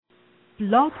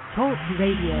Blog Talk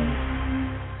Radio.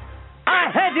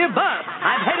 I hate you both.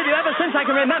 I've hated you ever since I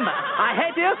can remember. I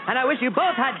hate you, and I wish you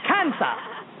both had cancer.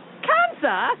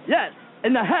 Cancer? Yes,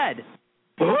 in the head.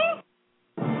 Huh?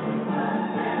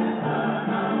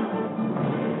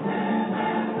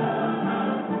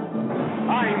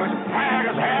 I'm as tired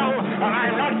as hell, and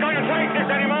I'm not going to take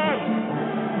this anymore.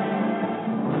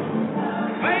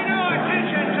 Pay no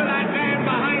attention to that man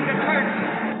behind the curtain.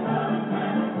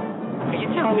 Are you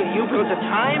telling me you built a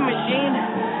time machine?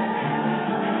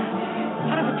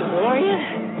 Out of a DeLorean?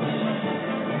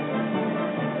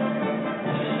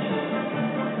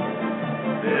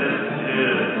 This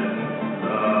is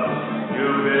the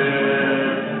Stupid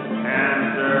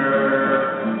Cancer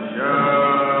Show.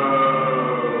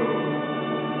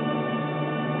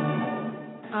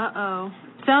 Uh-oh.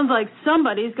 Sounds like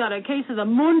somebody's got a case of the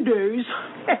Mondays.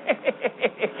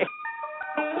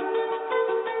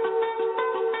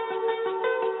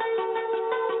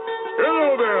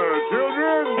 Hello there,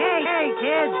 children. Hey,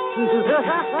 kids.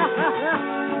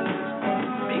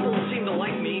 People seem to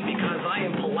like me because I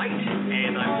am polite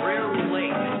and I'm rarely late.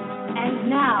 And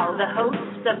now, the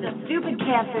hosts of the Stupid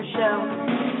Cancer Show,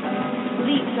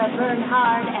 Lisa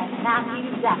Bernhard and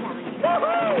Matthew Zachary.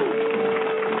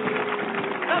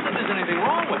 Not that there's anything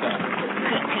wrong with that.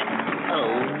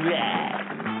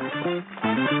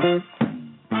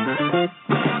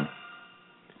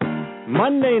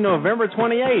 Monday, November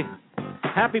 28th.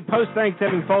 Happy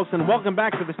post-Thanksgiving, folks, and welcome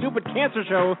back to the Stupid Cancer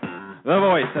Show, the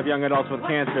voice of young adults with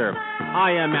cancer.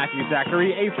 I am Matthew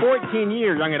Zachary, a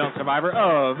 14-year young adult survivor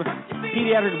of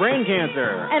pediatric brain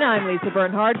cancer. And I'm Lisa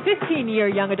Bernhard, 15-year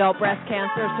young adult breast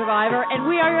cancer survivor, and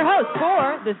we are your hosts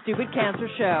for the Stupid Cancer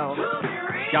Show.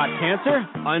 Got cancer?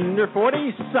 Under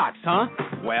 40? Sucks, huh?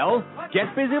 Well,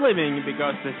 get busy living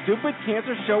because the Stupid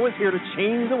Cancer Show is here to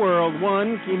change the world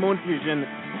one chemo infusion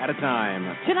at a time.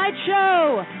 Tonight's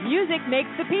show, music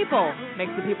makes the people.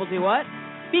 Makes the people do what?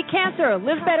 Beat cancer,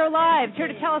 live better lives. Here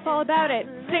to tell us all about it,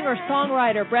 singer,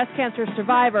 songwriter, breast cancer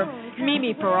survivor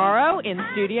Mimi Ferraro in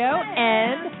studio,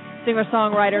 and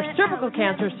singer-songwriter, cervical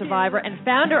cancer survivor, and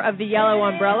founder of the Yellow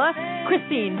Umbrella,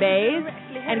 Christine Bays.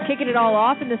 And kicking it all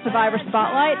off in the Survivor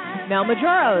Spotlight, Mel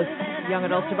Majoros, young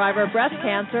adult survivor of breast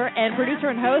cancer and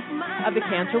producer and host of The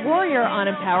Cancer Warrior on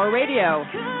Empower Radio.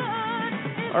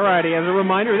 Alrighty, as a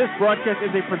reminder, this broadcast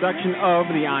is a production of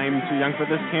the I'm Too Young for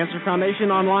This Cancer Foundation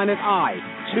online at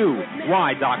i2y.com.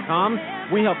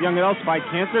 We help young adults fight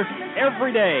cancer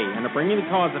every day and are bringing the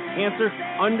cause of cancer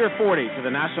under 40 to the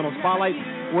national spotlight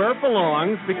where it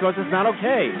belongs because it's not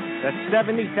okay that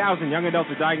 70,000 young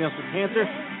adults are diagnosed with cancer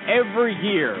every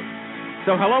year.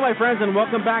 So hello, my friends, and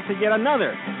welcome back to yet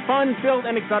another fun-filled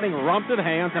and exciting romp to the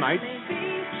hay on tonight's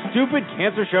Stupid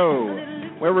Cancer Show,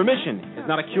 where remission is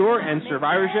not a cure and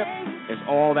survivorship is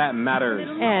all that matters.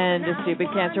 And a Stupid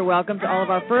Cancer welcome to all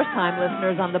of our first-time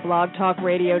listeners on the Blog Talk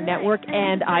Radio Network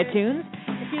and iTunes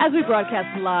as we broadcast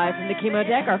live from the Chemo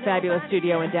Deck, our fabulous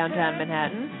studio in downtown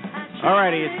Manhattan.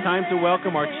 Alrighty, it's time to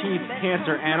welcome our chief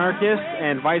cancer anarchist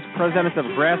and vice president of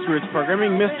grassroots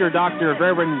programming, Mr. Dr.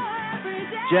 Reverend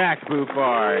Jack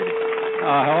Buford.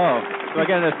 Hello. Do I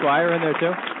get an Esquire in there,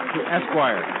 too?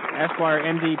 Esquire,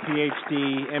 MD,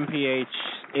 PhD, MPH,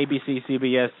 ABC,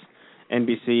 CBS,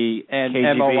 NBC, and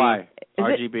KGB, MOY.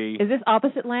 RGB. Is this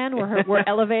opposite land where we're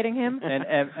elevating him?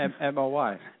 And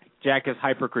MOY. Jack is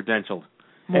hyper-credentialed.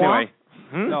 More? Anyway.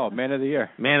 No, Man of the Year.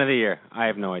 Man of the Year. I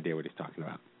have no idea what he's talking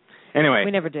about. Anyway.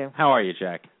 We never do. How are you,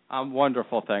 Jack? I'm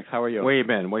wonderful, thanks. How are you? Where you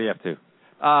been? What are you up to?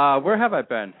 Where have I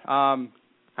been?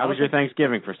 How was your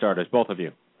Thanksgiving, for starters, both of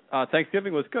you?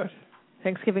 Thanksgiving was good.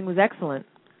 Thanksgiving was excellent.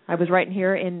 I was right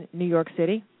here in New York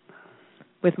City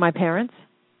with my parents.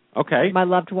 Okay. My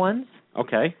loved ones.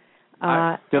 Okay.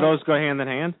 Do those go hand in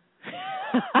hand?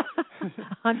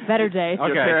 On better days.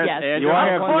 Okay. Yes. You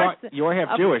are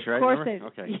half Jewish, right? Of course they.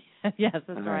 Okay. Yes,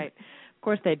 that's right. Of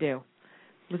course they do.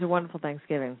 It was a wonderful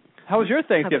Thanksgiving. How was your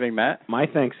Thanksgiving, Matt? My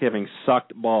Thanksgiving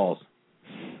sucked balls.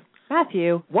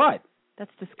 Matthew. What?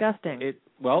 That's disgusting. It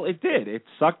did. It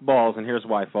sucked balls, and here's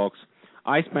why, folks.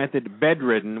 I spent it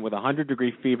bedridden with a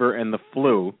 100-degree fever and the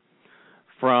flu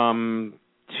from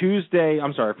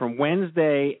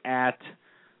Wednesday at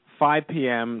 5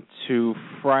 p.m. to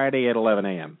Friday at 11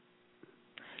 a.m.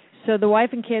 So the wife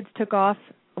and kids took off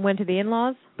and went to the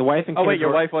in-laws? The wife and kids. Oh, wait,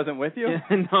 your wife wasn't with you?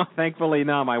 No, thankfully,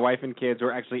 no. My wife and kids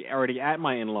were actually already at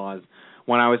my in-laws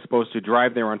when I was supposed to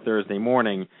drive there on Thursday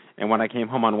morning, and when I came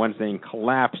home on Wednesday and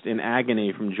collapsed in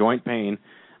agony from joint pain.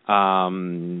 Hold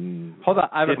on,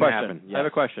 I have a question. Yes. I have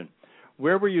a question.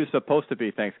 Where were you supposed to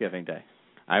be Thanksgiving Day?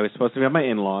 I was supposed to be at my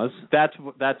in-laws. That's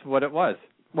what it was.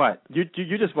 What? You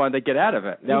just wanted to get out of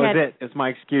it. That was it. It's my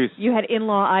excuse. You had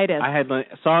in-law-itis. I had.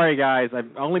 Sorry, guys.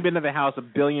 I've only been to the house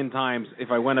 1 billion times.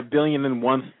 If I went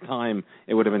 1,000,000,001th time,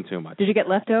 it would have been too much. Did you get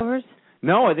leftovers?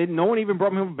 No, I didn't. No one even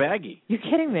brought me home a baggie. You're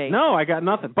kidding me. No, I got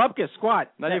nothing. Bupkis,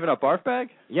 squat. Not even a barf bag?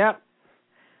 Yeah.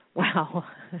 Wow.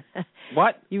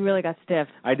 What? You really got stiff.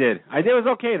 I did. It was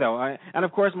okay, though. And,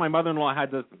 of course, my mother-in-law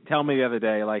had to tell me the other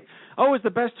day, like, oh, it's the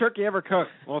best turkey ever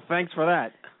cooked. Well, thanks for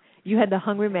that. You had the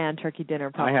hungry man turkey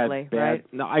dinner, probably, I had bad, right?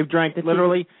 No, I drank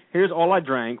literally, here's all I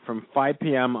drank from 5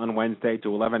 p.m. on Wednesday to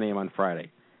 11 a.m. on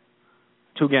Friday.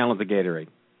 2 gallons of Gatorade.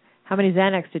 How many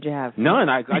Xanax did you have? None.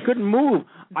 I couldn't move.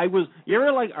 You ever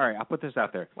all right, I'll put this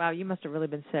out there. Wow, you must have really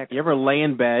been sick. You ever lay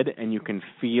in bed and you can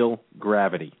feel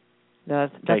gravity? No,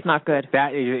 that's not good.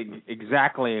 That is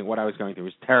exactly what I was going through. It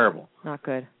was terrible. Not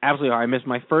good. Absolutely hard. I missed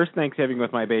my first Thanksgiving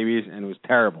with my babies, and it was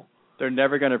terrible. They're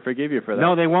never going to forgive you for that.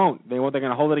 No, they won't. They're going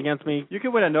to hold it against me. You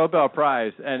could win a Nobel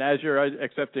Prize, and as you're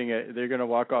accepting it, they're going to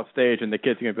walk off stage, and the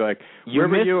kids are going to be like, where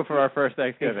were you for our first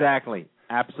Thanksgiving? Exactly.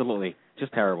 Absolutely.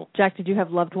 Just terrible. Jack, did you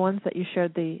have loved ones that you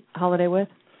shared the holiday with?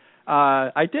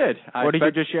 I did. Or did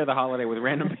you just share the holiday with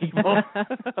random people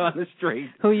on the street?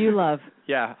 Who you love?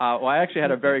 Yeah. Well, I actually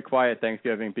had a very quiet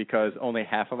Thanksgiving because only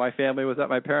half of my family was at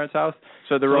my parents' house.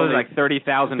 So there were only like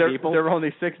 30,000 people? There were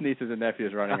only 6 nieces and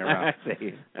nephews running around. I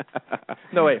see.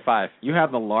 No, wait, 5. You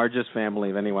have the largest family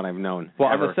of anyone I've known. Well,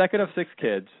 ever. I'm the second of 6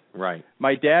 kids. Right.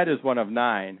 My dad is one of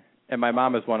 9, and my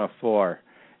mom is one of 4.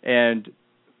 And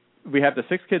we have the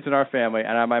 6 kids in our family,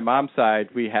 and on my mom's side,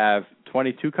 we have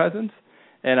 22 cousins.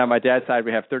 And on my dad's side,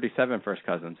 we have 37 first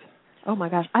cousins. Oh, my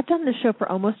gosh. I've done this show for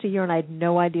almost a year, and I had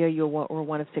no idea you were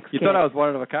one of 6 kids. You thought I was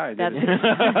one of a kind, That's didn't you?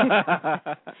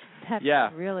 That's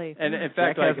yeah. really... And in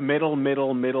fact, Jack has middle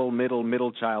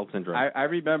child syndrome. I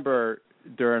remember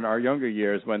during our younger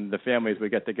years when the families would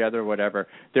get together or whatever,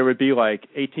 there would be like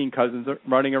 18 cousins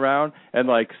running around and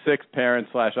like 6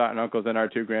 parents / aunt and uncles and our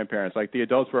 2 grandparents. Like the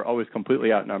adults were always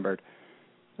completely outnumbered.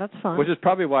 That's fun. Which is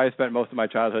probably why I spent most of my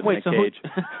childhood in a cage.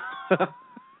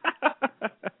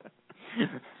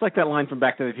 It's like that line from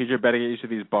Back to the Future, better get used to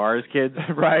these bars, kids.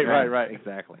 Right.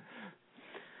 Exactly.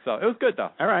 So it was good,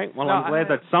 though. All right. Well, I'm glad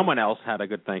that someone else had a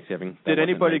good Thanksgiving. Did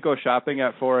anybody go shopping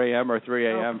at 4 a.m. or 3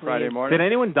 a.m. Friday morning? Did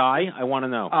anyone die? I want to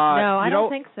know. No, I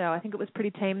don't think so. I think it was pretty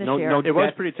tame this year. No, it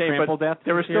was pretty tame, but death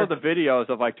there were still the videos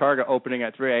of like Target opening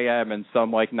at 3 a.m. and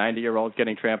some like 90-year-old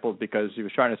getting trampled because he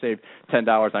was trying to save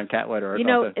 $10 on cat litter or something.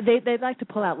 You know, they'd like to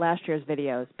pull out last year's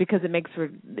videos because it makes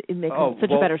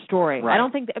such a better story. Right. I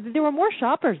don't think there were more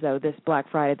shoppers though this Black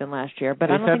Friday than last year, but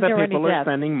they I don't think there were any people are deaths.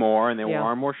 spending more and there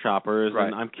are more shoppers,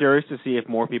 and I'm curious to see if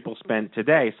more people spent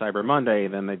today, Cyber Monday,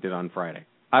 than they did on Friday.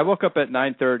 I woke up at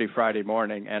 9:30 Friday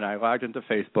morning, and I logged into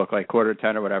Facebook like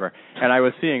 9:45 or whatever, and I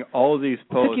was seeing all of these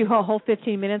posts. It took you a whole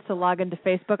 15 minutes to log into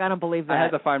Facebook? I don't believe that. I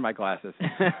had to find my glasses.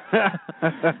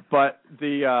 But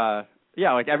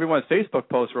like everyone's Facebook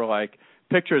posts were like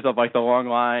pictures of like the long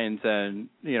lines and,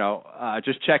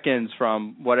 just check-ins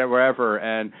from wherever.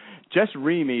 And Jess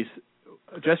Reamy,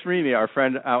 our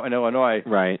friend out in Illinois,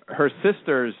 right? Her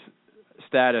sister's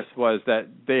status was that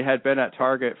they had been at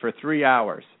Target for 3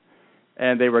 hours,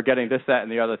 and they were getting this, that,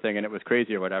 and the other thing, and it was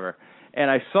crazy or whatever. And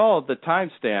I saw the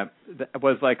timestamp that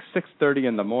was like 6:30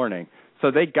 in the morning.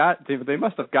 So they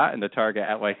must have gotten to Target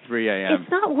at like 3 a.m.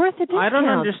 It's not worth the discount. I don't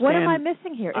understand. What am I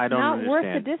missing here? It's not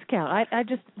worth the discount. I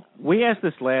just... We asked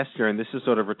this last year, and this is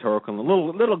sort of rhetorical, a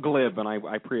little glib, and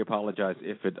I pre-apologize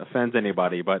if it offends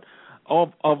anybody, but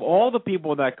of all the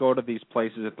people that go to these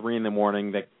places at 3 in the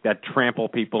morning that trample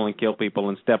people and kill people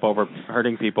and step over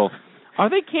hurting people,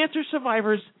 are they cancer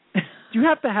survivors? Do you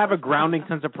have to have a grounding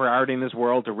sense of priority in this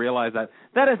world to realize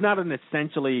that is not an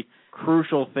essentially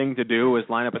crucial thing to do is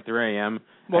line up at 3 a.m.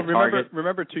 Well,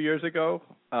 remember 2 years ago,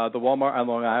 the Walmart on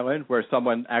Long Island where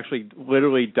someone actually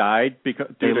literally died because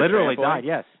they literally died,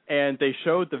 yes. And they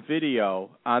showed the video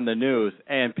on the news,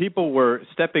 and people were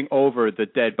stepping over the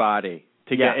dead body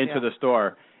to get into the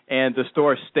store. And the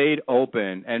store stayed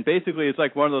open. And basically it's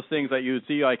like one of those things that you would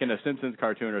see like in a Simpsons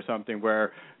cartoon or something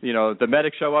where, the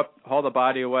medics show up, haul the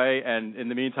body away, and in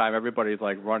the meantime everybody's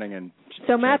like running and...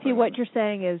 So, Matthew, what you're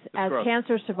saying is as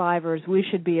cancer survivors, we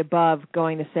should be above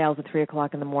going to sales at 3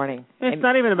 o'clock in the morning. It's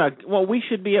not even about... Well, we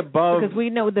should be above... Because we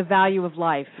know the value of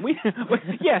life.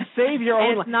 Save your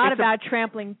own life. It's not about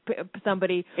trampling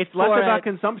somebody. It's less about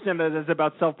consumption than it is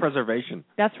about self-preservation.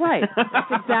 That's right.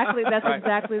 That's exactly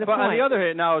the but point. On the other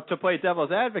hand, now, to play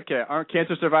devil's advocate, aren't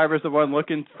cancer survivors the one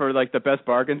looking for like the best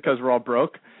bargain because we're all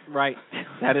broke? Right.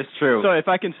 That is true. So if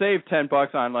I can save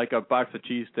 $10 on like a box of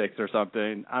cheese sticks or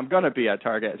something, I'm going to be at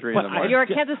Target at 3 in the morning. You're a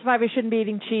cancer survivor, you shouldn't be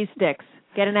eating cheese sticks.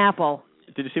 Get an apple.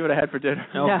 Did you see what I had for dinner?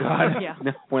 Oh, No. God. Yeah.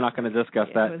 No, we're not going to discuss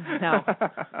that. No.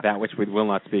 That which we will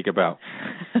not speak about.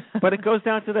 But it goes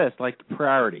down to this, like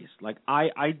priorities. Like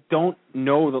I don't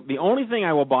know. The only thing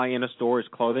I will buy in a store is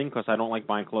clothing because I don't like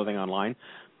buying clothing online.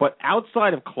 But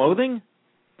outside of clothing,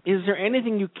 is there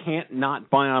anything you can't not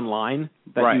buy online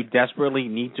that you desperately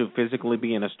need to physically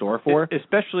be in a store for?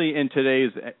 Especially in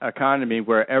today's economy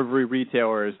where every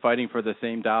retailer is fighting for the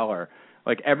same dollar.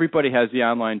 Like, everybody has the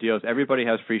online deals. Everybody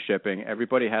has free shipping.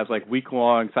 Everybody has, like,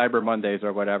 week-long Cyber Mondays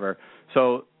or whatever.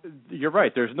 So you're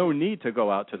right. There's no need to go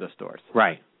out to the stores.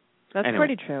 Right. That's Anyway,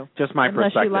 pretty true. Just my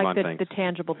Unless perspective you like on things. the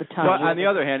tangible, the touch. But on the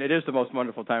other hand, it is the most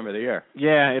wonderful time of the year.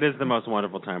 Yeah, it is the most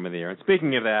wonderful time of the year. And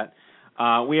speaking of that,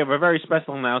 we have a very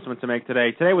special announcement to make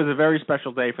today. Today was a very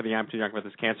special day for the I'm Too Young for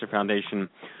This Cancer Foundation.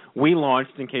 We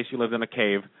launched, in case you lived in a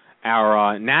cave,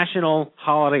 our National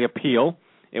Holiday Appeal.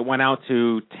 It went out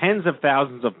to tens of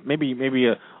thousands of, maybe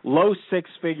a low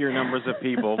six-figure numbers of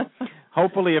people,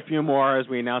 hopefully a few more as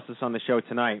we announce this on the show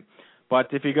tonight.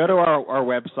 But if you go to our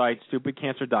website,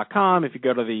 stupidcancer.com, if you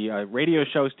go to the radio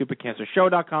show,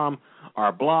 stupidcancershow.com,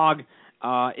 our blog,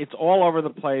 it's all over the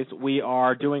place. We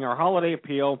are doing our holiday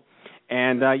appeal.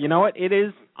 And you know what? It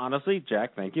is, honestly,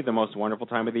 Jack, thank you, the most wonderful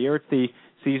time of the year. It's the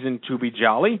season to be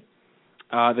jolly.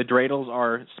 The dreidels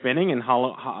are spinning, and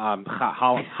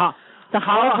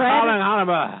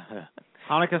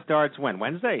Hanukkah starts when?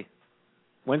 Wednesday?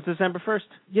 When's December 1st?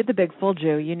 You're the big full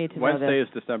Jew. You need to know Wednesday this.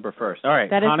 is December 1st. All right.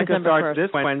 That is Hanukkah December starts 1st.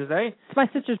 this Wednesday. It's my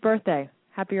sister's birthday.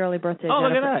 Happy early birthday, Oh,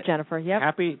 Jennifer. look at that. Jennifer, yep.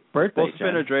 Happy birthday, We'll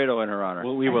spin a dreidel in her honor.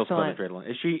 Well, we will spin a dreidel.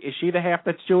 Is she the half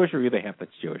that's Jewish, or are you the half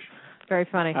that's Jewish? Very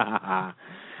funny.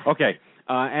 Okay.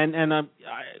 And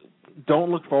don't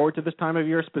look forward to this time of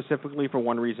year specifically for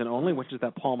one reason only, which is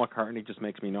that Paul McCartney just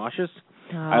makes me nauseous.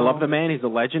 Oh. I love the man. He's a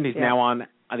legend. He's now on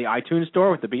the iTunes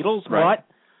store with the Beatles. Right. What?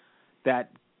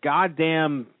 That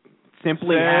goddamn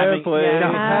simply having.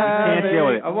 Can't deal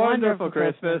with it. A wonderful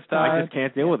Christmas time. I just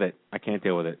can't deal with it. I can't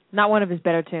deal with it. Not one of his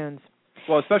better tunes.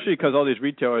 Well, especially because all these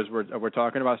retailers we're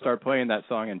talking about start playing that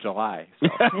song in July. So.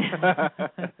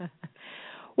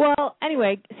 Well,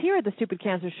 anyway, here at the Stupid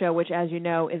Cancer Show, which, as you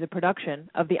know, is a production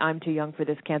of the I'm Too Young for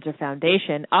This Cancer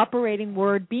Foundation, operating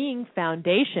word being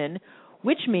foundation,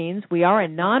 which means we are a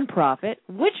nonprofit,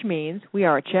 which means we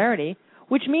are a charity,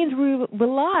 which means we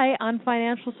rely on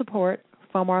financial support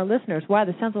from our listeners. Wow,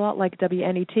 this sounds a lot like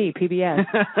WNET, PBS.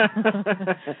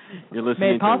 You're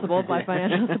listening Made possible by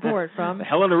financial support from the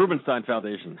Helena Rubinstein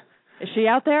Foundation. Is she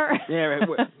out there? Yeah,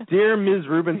 dear Ms.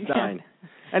 Rubinstein. Yeah.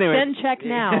 Anyway, send check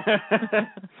now.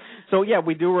 So yeah,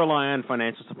 we do rely on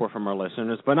financial support from our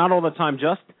listeners, but not all the time.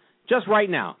 Just right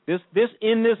now, this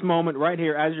in this moment right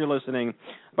here, as you're listening,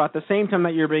 about the same time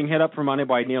that you're being hit up for money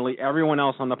by nearly everyone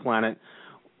else on the planet.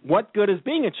 What good is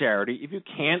being a charity if you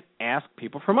can't ask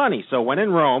people for money? So when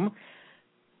in Rome,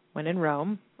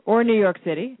 or New York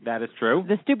City, that is true.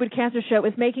 The Stupid Cancer Show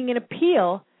is making an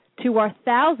appeal to our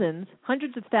thousands,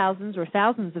 hundreds of thousands, or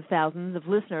thousands of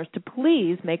listeners to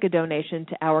please make a donation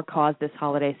to our cause this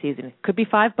holiday season. It could be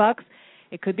 $5,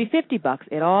 it could be $50.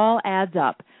 It all adds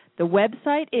up. The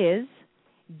website is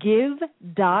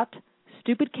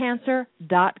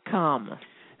give.stupidcancer.com.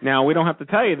 Now, we don't have to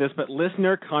tell you this, but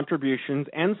listener contributions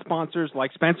and sponsors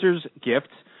like Spencer's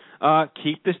Gifts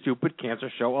keep the Stupid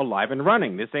Cancer Show alive and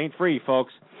running. This ain't free,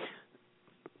 folks.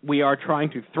 We are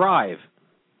trying to thrive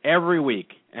every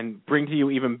week and bring to you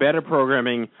even better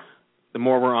programming the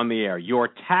more we're on the air. Your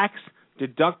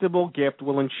tax-deductible gift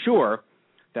will ensure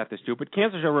that the Stupid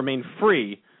Cancer Show remain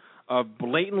free of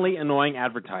blatantly annoying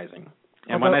advertising.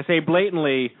 And when I say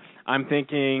blatantly, I'm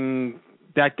thinking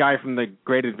that guy from the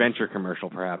Great Adventure commercial,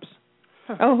 perhaps.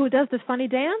 Oh, who does this funny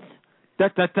dance? The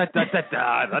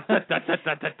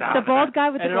bald guy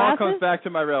with the glasses? And it all comes back to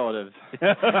my relatives.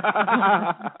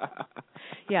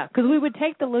 Yeah, because we would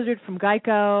take the lizard from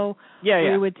Geico.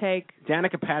 Yeah. We would take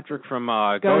Danica Patrick from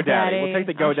GoDaddy. We'll take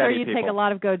the GoDaddy I'm sure you'd people. take a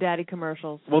lot of GoDaddy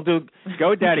commercials. We'll do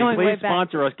GoDaddy. Going way Please back.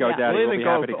 sponsor us, GoDaddy. We'll We'll even be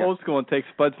go happy to old school and take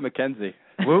Spuds McKenzie.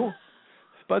 Who?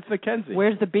 Spuds McKenzie.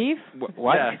 Where's the beef?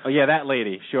 What? Yeah. Oh, yeah, that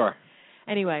lady. Sure.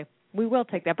 Anyway, we will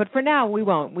take that. But for now, we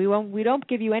won't. We don't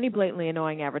give you any blatantly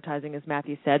annoying advertising, as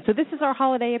Matthew said. So this is our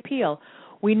holiday appeal.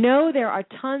 We know there are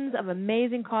tons of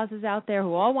amazing causes out there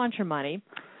who all want your money.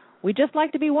 We'd just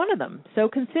like to be one of them. So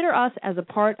consider us as a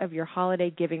part of your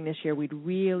holiday giving this year. We'd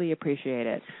really appreciate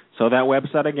it. So that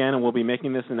website again, and we'll be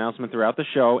making this announcement throughout the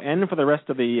show and for the rest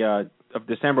of the of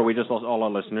December. We just lost all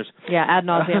our listeners. Yeah, ad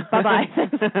nauseum. Bye-bye.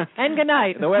 And good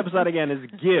night. The website again is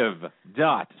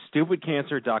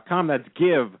give.stupidcancer.com. That's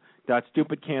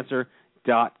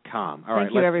give.stupidcancer.com. All right.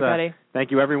 Thank you, everybody. Thank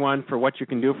you, everyone, for what you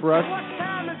can do for us.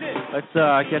 Let's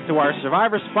get to our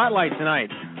Survivor Spotlight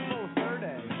tonight.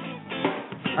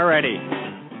 already.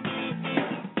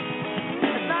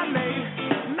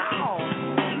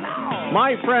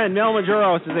 My friend Mel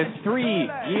Majoros is a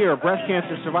 3-year breast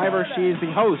cancer survivor. She is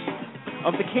the host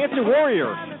of The Cancer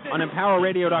Warrior on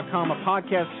EmpowerRadio.com, a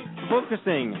podcast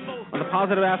focusing on the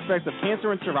positive aspects of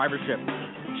cancer and survivorship.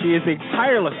 She is a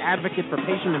tireless advocate for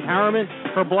patient empowerment.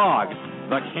 Her blog,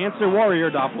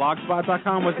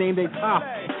 thecancerwarrior.blogspot.com, was named a top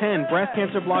 10 breast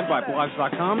cancer blog by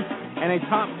blogs.com and a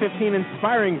top 15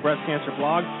 inspiring breast cancer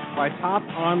blog by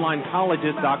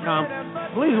toponlinecolleges.com.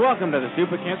 Please welcome to the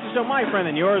Stupid Cancer Show, my friend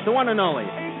and yours, the one and only,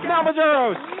 Mel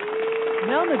Majoros.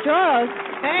 Mel Majoros?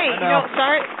 Hey,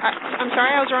 I'm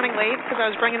sorry I was running late because I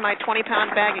was bringing my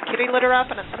 20-pound bag of kitty litter up,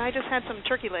 and I just had some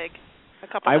turkey leg a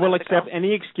couple I will minutes accept ago.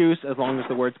 any excuse as long as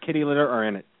the words kitty litter are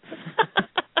in it.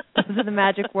 Those are the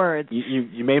magic words.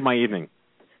 You made my evening.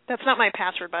 That's not my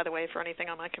password, by the way, for anything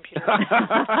on my computer.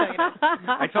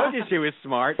 I told you she was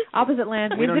smart. Opposite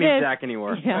land. We don't need Jack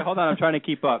anymore. Yeah. Wait, hold on, I'm trying to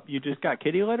keep up. You just got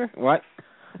kitty litter? What?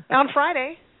 On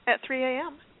Friday at 3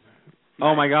 a.m.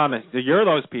 Oh, my goodness. You're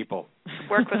those people.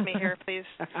 Work with me here, please.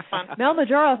 Fun. Mel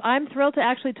Majoros, I'm thrilled to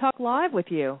actually talk live with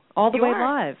you, all the way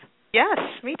live. Yes,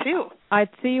 me too. I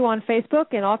see you on Facebook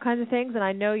and all kinds of things, and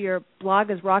I know your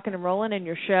blog is rocking and rolling in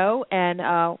your show, and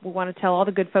we want to tell all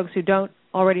the good folks who don't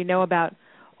already know about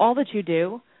all that you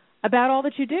do, about all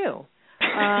that you do.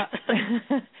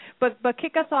 But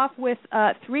kick us off with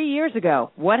 3 years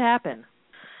ago. What happened?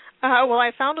 Well,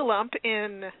 I found a lump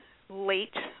in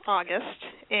late August,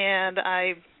 and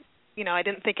I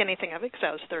didn't think anything of it because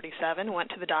I was 37,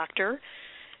 went to the doctor,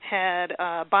 had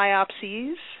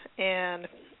biopsies, and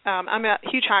I'm a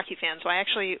huge hockey fan, so I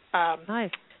actually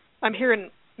nice. I'm here in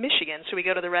Michigan, so we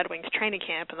go to the Red Wings training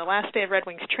camp, and the last day of Red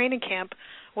Wings training camp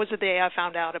was the day I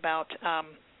found out about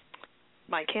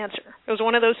my cancer. It was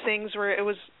one of those things where it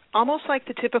was almost like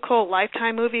the typical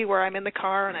Lifetime movie where I'm in the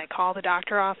car and I call the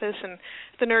doctor office and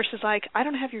the nurse is like, I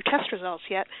don't have your test results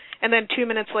yet. And then 2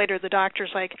 minutes later, the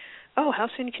doctor's like, oh, how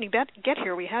soon can you get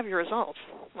here? We have your results.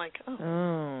 I'm like,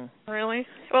 oh, really?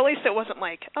 Well, at least it wasn't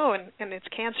like, oh, and it's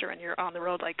cancer and you're on the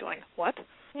road like going, what?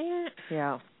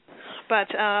 Yeah.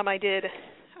 But I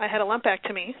had a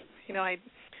lumpectomy.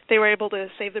 They were able to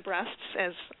save the breasts,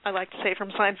 as I like to say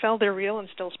from Seinfeld. They're real and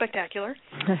still spectacular.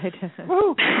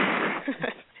 Woo!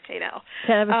 Hey now.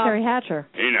 Kind of a Terry Hatcher.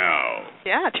 Hey now.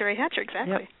 Yeah, Terry Hatcher,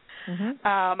 exactly. Yep.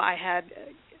 Mm-hmm. I had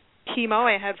chemo.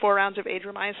 I had 4 rounds of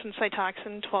adriamycin,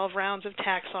 Cytoxan, 12 rounds of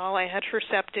Taxol. I had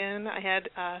Herceptin. I had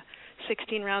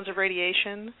 16 rounds of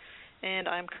radiation, and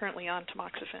I'm currently on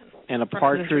tamoxifen. And a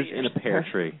partridge in a pear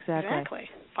tree. Exactly.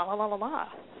 Fa la la la la.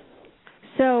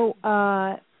 So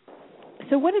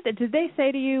what did they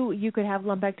say to you? You could have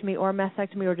lumpectomy or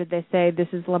mastectomy, or did they say this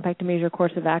is lumpectomy is your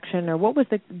course of action, or what was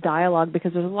the dialogue?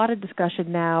 Because there's a lot of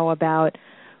discussion now about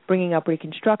bringing up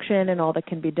reconstruction and all that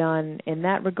can be done in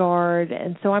that regard.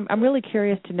 And so I'm really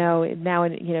curious to know now.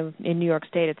 In New York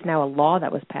State, it's now a law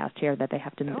that was passed here that they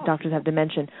have to doctors have to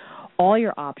mention all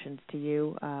your options to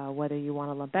you, whether you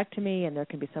want a lumpectomy and there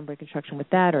can be some reconstruction with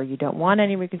that, or you don't want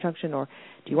any reconstruction, or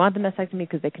do you want the mastectomy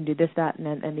because they can do this, that,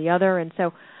 and the other. And so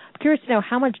I'm curious to know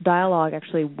how much dialogue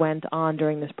actually went on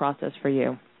during this process for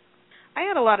you. I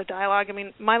had a lot of dialogue. I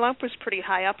mean, my lump was pretty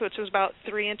high up, which was about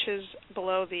 3 inches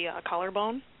below the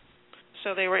collarbone.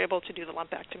 So they were able to do the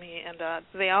lumpectomy. And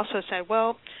they also said,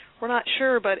 well, we're not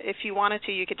sure, but if you wanted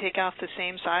to, you could take off the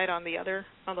same side on the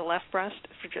left breast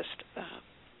for just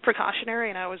precautionary.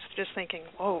 And I was just thinking,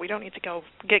 whoa, we don't need to go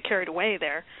get carried away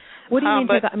there. What do you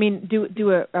mean?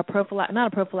 Do a prophylactic, not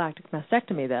a prophylactic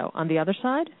mastectomy, though, on the other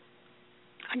side?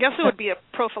 I guess it would be a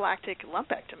prophylactic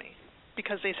lumpectomy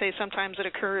because they say sometimes it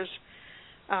occurs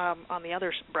on the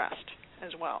other breast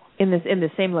as well. In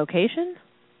the same location?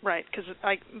 Right, because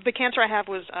the cancer I have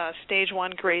was stage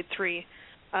 1, grade 3.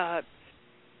 Sounds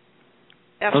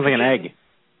like an egg.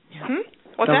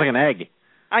 What's Sounds that? like an egg.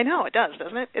 I know, it does,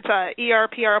 doesn't it? It's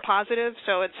ER/PR positive,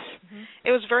 so it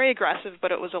was very aggressive,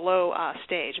 but it was a low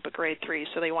stage, but grade 3,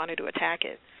 so they wanted to attack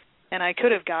it. And I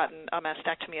could have gotten a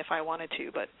mastectomy if I wanted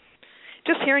to, but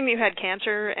just hearing that you had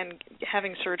cancer and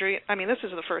having surgery, I mean, this is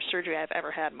the first surgery I've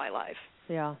ever had in my life.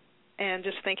 Yeah. And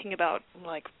just thinking about,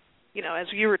 like,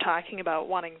 as you were talking about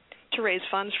wanting to raise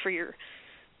funds for your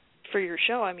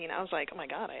show, I mean, I was like, oh my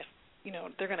God,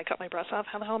 they're going to cut my breast off.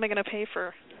 How the hell am I going to pay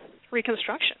for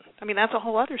reconstruction? I mean, that's a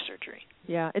whole other surgery.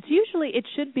 Yeah, it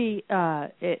should be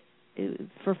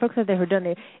for folks out there who don't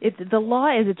know. The law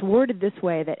is it's worded this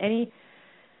way that any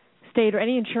state or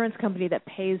any insurance company that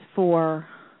pays for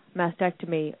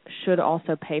mastectomy should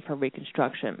also pay for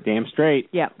reconstruction. Damn straight.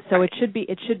 Yeah, so it should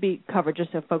be covered,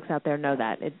 just so folks out there know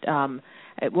that.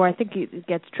 Where I think it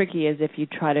gets tricky is if you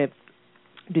try to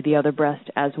do the other breast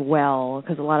as well,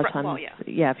 because a lot of times,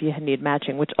 if you need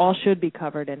matching, which all should be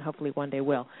covered and hopefully one day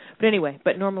will. But anyway,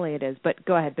 normally it is. But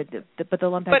go ahead. But the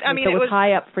lumpectomy, it was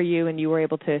high up for you, and you were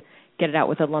able to get it out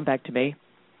with a lumpectomy.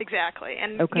 Exactly.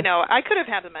 And, I could have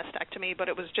had the mastectomy, but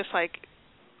it was just like,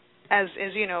 as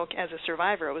you know, as a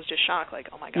survivor, it was just shock, like,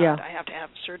 oh, my God, I have to have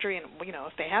surgery. And,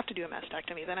 if they have to do a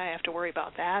mastectomy, then I have to worry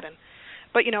about that.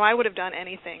 But, I would have done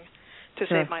anything to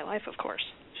save my life, of course.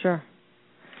 Sure.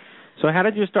 So how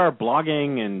did you start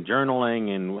blogging and journaling,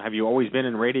 and have you always been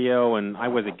in radio? And I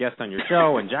was a guest on your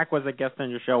show, and Jack was a guest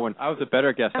on your show, and I was a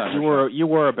better guest on your show. You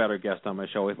were a better guest on my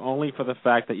show, if only for the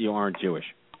fact that you aren't Jewish.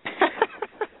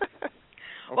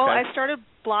 Well, I started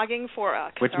blogging for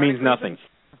which means nothing.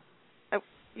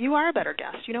 You are a better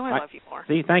guest. I love you more.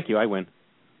 See, thank you. I win.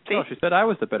 See? No, she said I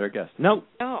was the better guest. No.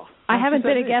 Oh. I haven't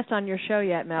been a guest on your show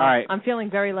yet, Mel. All right. I'm feeling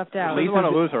very left out. We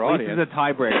want to lose our audience. This is a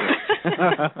tiebreaker.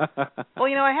 Well,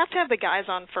 I have to have the guys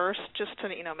on first just to,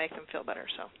 make them feel better.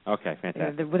 So. Okay,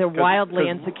 fantastic. They're wildly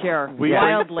insecure.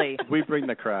 Wildly. We bring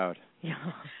the crowd. Yeah.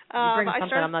 You bring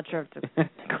something, I'm not sure if it's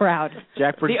a crowd.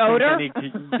 Jack brings the odor?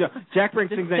 Jack brings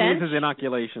things that uses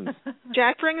inoculations.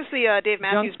 Jack brings the Dave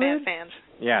Matthews Band fans.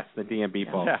 Yes, the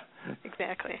DMB folks. Yeah.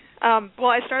 Exactly.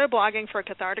 Well, I started blogging for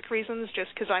cathartic reasons,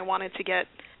 just because I wanted to get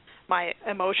my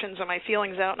emotions and my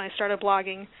feelings out, and I started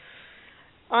blogging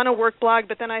on a work blog,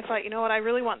 but then I thought, I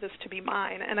really want this to be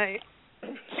mine, and I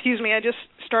just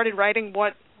started writing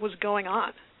what was going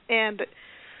on. And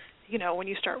when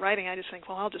you start writing, I just think,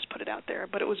 well, I'll just put it out there.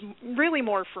 But it was really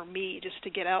more for me, just to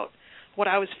get out what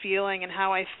I was feeling and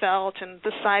how I felt and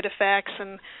the side effects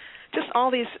and just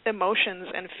all these emotions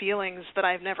and feelings that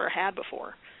I've never had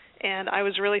before. And I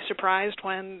was really surprised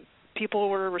when people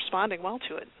were responding well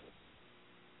to it.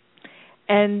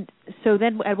 And so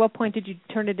then at what point did you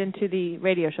turn it into the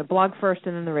radio show? Blog first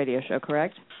and then the radio show,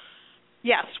 correct?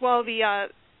 Yes. Well, the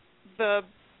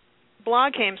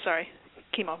blog came,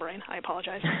 chemo brain. I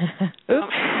apologize.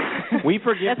 Oops. We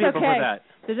forgive people for that.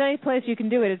 If there's any place you can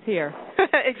do it, it's here.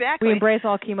 Exactly. We embrace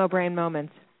all chemo brain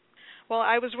moments. Well,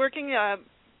 I was working,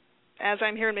 as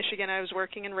I'm here in Michigan, I was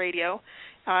working in radio,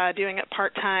 doing it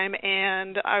part-time,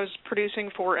 and I was producing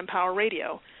for Empower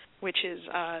Radio, which is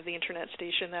the internet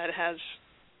station that has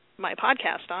my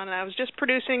podcast on. And I was just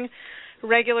producing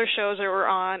regular shows that were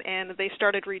on, and they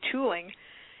started retooling.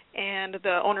 And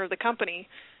the owner of the company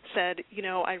said,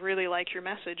 I really like your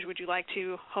message. Would you like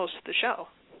to host the show?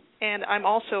 And I'm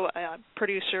also a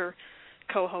producer,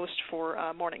 co-host for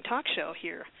a morning talk show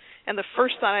here. And the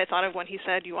first thought I thought of when he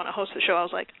said, you want to host the show, I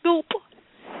was like, nope.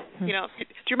 Do you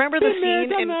remember the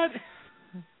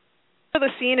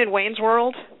scene in Wayne's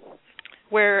World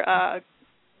where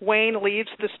Wayne leaves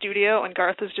the studio and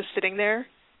Garth is just sitting there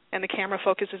and the camera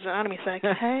focuses on him? He's like,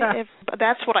 hey,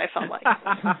 that's what I felt like.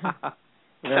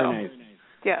 Very nice.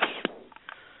 Yes.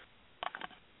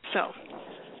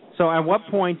 So at what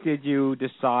point did you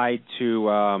decide to,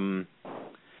 I'll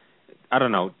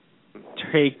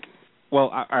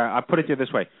put it to you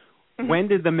this way. Mm-hmm. When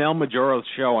did the Mel Majoro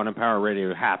show on Empower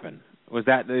Radio happen? Is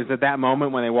it that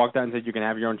moment when they walked out and said you can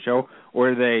have your own show? Or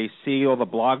did they see all the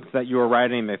blogs that you were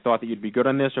writing and they thought that you'd be good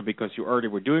on this? Or because you already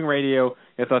were doing radio,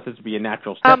 they thought this would be a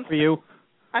natural step for you?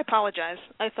 I apologize.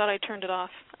 I thought I turned it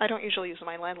off. I don't usually use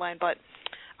my landline, but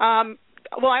I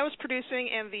was producing,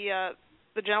 and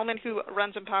the gentleman who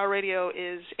runs Empower Radio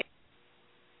is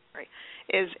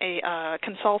a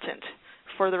consultant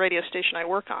for the radio station I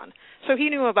work on. So he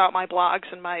knew about my blogs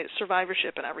and my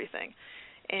survivorship and everything.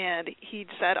 And he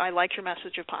said, I like your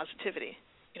message of positivity,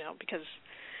 because,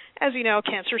 as you know,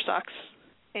 cancer sucks,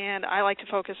 and I like to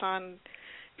focus on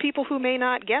people who may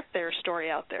not get their story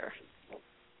out there.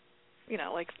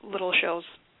 Like little shows,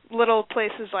 little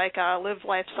places like Live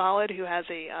Life Solid, who has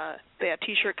they have a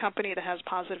T-shirt company that has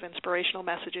positive, inspirational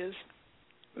messages.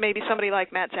 Maybe somebody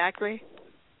like Matt Zachary.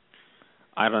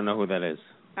 I don't know who that is.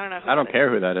 I don't care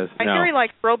who that is. I hear he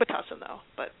likes Robitussin, though.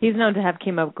 But he's known to have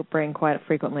chemo brain quite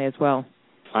frequently as well.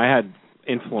 I had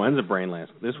influenza brain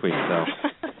this week, so.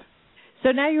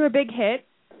 So now you're a big hit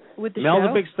with the Mel's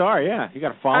show? a big star, yeah. You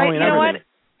got a following and everything.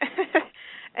 What?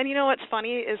 And you know what's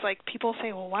funny is, people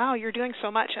say, well, wow, you're doing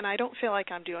so much, and I don't feel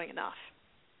like I'm doing enough.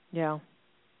 Yeah.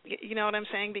 You know what I'm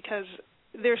saying? Because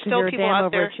there's still you're people a damn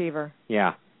out there. Overachiever.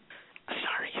 Yeah.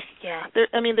 Sorry. Yeah.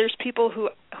 There's people who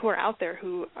are out there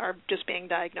who are just being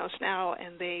diagnosed now,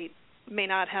 and they may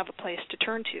not have a place to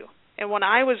turn to. And when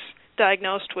I was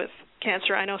diagnosed with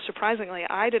cancer, I know surprisingly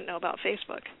I didn't know about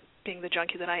Facebook, being the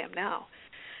junkie that I am now.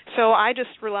 So I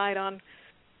just relied on,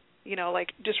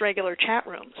 just regular chat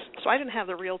rooms. So I didn't have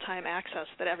the real-time access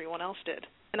that everyone else did.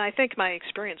 And I think my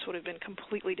experience would have been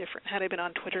completely different had I been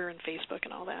on Twitter and Facebook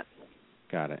and all that.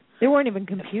 Got it. There weren't even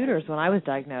computers when I was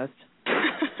diagnosed.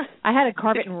 I had to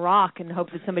carve it in rock in the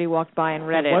hope that somebody walked by and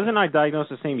read it. Wasn't I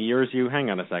diagnosed the same year as you? Hang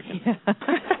on a second. Yeah.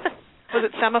 Was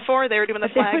it semaphore? They were doing the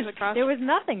flags across? There was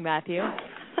nothing, Matthew.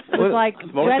 It was like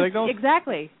smoke signals?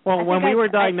 Exactly. Well, when we were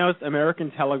diagnosed,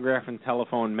 American Telegraph and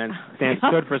Telephone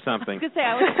stood for something. I was going to say,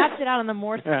 I was tapped it out on the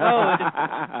Morse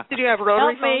code. Did you have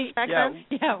rotary phones back then?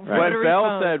 Yeah, when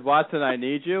Bell said, Watson, I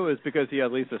need you, is because he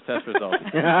had Lisa's test results.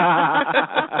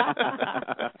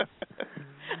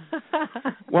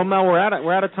 Well, Mel, we're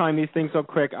out of time. These things so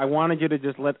quick. I wanted you to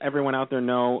just let everyone out there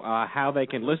know how they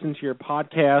can listen to your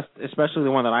podcast, especially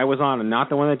the one that I was on and not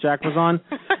the one that Jack was on.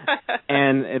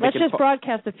 And let's just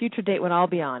broadcast the future date when I'll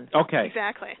be on. Okay.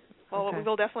 Exactly. Well,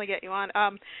 we'll definitely get you on.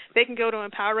 They can go to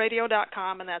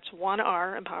empowerradio.com, and that's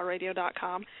 1R,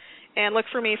 empowerradio.com, and look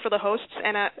for me for the hosts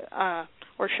and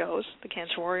or shows, The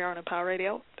Cancer Warrior on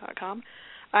empowerradio.com.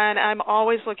 And I'm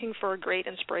always looking for great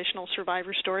inspirational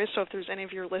survivor stories, so if there's any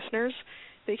of your listeners,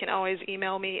 they can always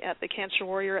email me at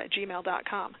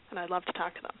thecancerwarrior@gmail.com, and I'd love to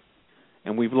talk to them.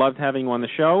 And we've loved having you on the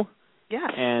show.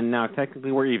 Yes. And now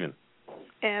technically we're even.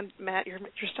 And, Matt, you're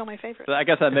still my favorite. So I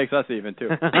guess that makes us even, too.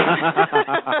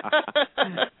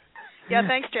 Yeah,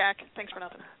 thanks, Jack. Thanks for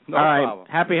nothing. No All right. problem.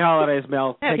 Happy holidays,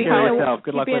 Mel. Take care of yourself.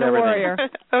 Good luck with everything. Warrior.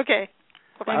 Okay.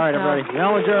 Bye-bye. All right, everybody.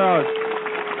 Mel and Joe.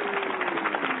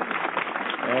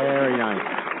 Very nice.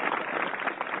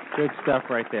 Good stuff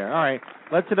right there. All right.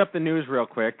 Let's hit up the news real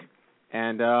quick,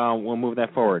 and we'll move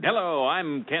that forward. Hello,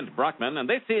 I'm Kent Brockman, and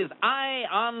this is Eye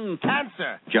on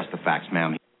Cancer. Just the facts,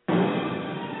 ma'am.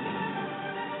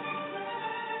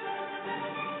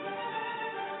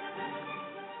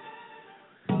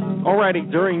 Alrighty,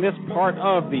 during this part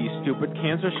of the Stupid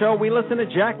Cancer Show, we listen to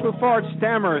Jack Buffard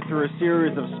stammer through a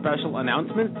series of special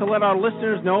announcements to let our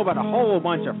listeners know about a whole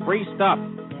bunch of free stuff.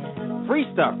 Free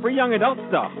stuff, free young adult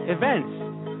stuff, events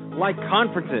like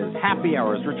conferences, happy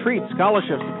hours, retreats,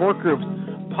 scholarships, support groups,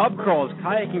 pub crawls,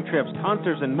 kayaking trips,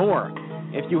 concerts, and more.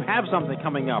 If you have something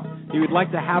coming up that you'd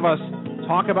like to have us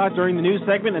talk about during the news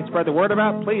segment and spread the word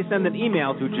about, please send an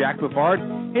email to Jack Buffard.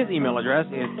 His email address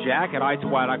is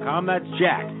jack@i2y.com. That's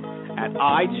jack at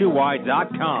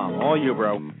i2y.com. All you,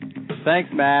 bro.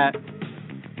 Thanks, Matt.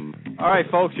 All right,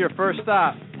 folks, your first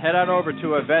stop. Head on over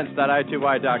to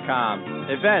events.i2y.com.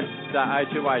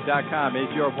 Events.i2y.com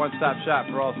is your one-stop shop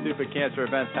for all stupid cancer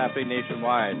events happening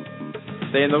nationwide.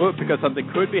 Stay in the loop because something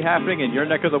could be happening in your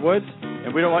neck of the woods,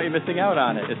 and we don't want you missing out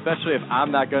on it, especially if I'm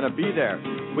not going to be there.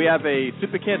 We have a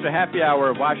Stupid Cancer Happy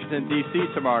Hour in Washington, D.C.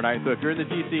 tomorrow night, so if you're in the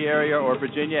D.C. area or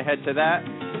Virginia, head to that.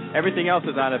 Everything else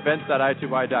is on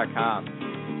events.i2y.com.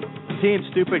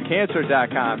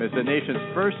 TeamStupidCancer.com is the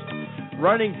nation's first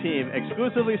running team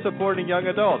exclusively supporting young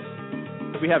adults.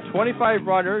 We have 25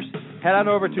 runners. Head on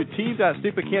over to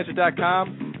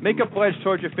team.stupidcancer.com, make a pledge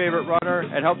towards your favorite runner,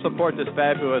 and help support this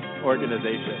fabulous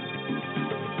organization.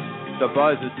 The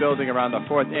buzz is building around the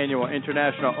 4th Annual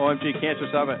International OMG Cancer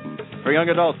Summit for young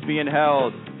adults being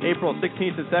held April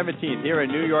 16th and 17th here in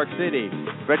New York City.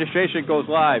 Registration goes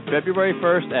live February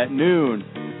 1st at noon.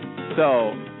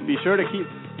 So be sure to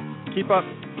keep up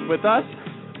with us.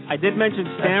 I did mention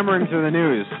stammering through the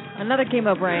news. Another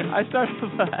chemo brain. I started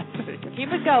last week.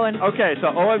 Keep it going. Okay, so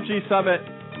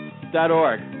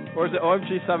omgsummit.org. Or is it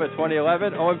OMG Summit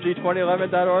 2011?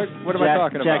 OMG2011.org? What am I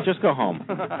talking about? Jack, just go home.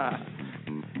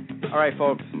 All right,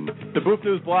 folks. The Boop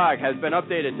News blog has been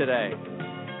updated today.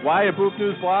 Why a Boop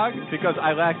News blog? Because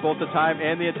I lack both the time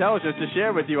and the intelligence to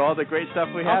share with you all the great stuff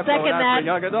we have going on for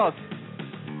young adults.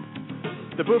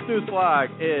 The Boop News blog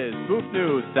is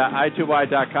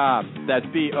boopnews.i2y.com. That's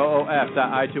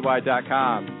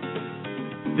BOOF.i2y.com.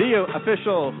 The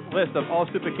official list of all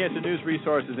Stupid Cancer news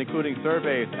resources, including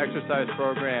surveys, exercise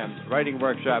programs, writing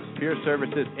workshops, peer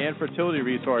services, and fertility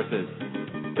resources.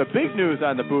 The big news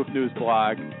on the Boop News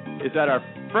blog is that our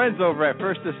friends over at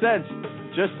First Ascent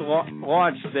just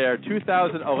launched their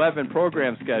 2011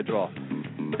 program schedule.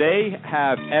 They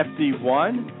have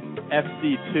FD1,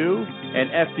 FD2, and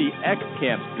FDX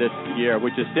camps this year,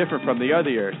 which is different from the other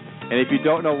years. And if you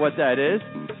don't know what that is,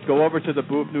 go over to the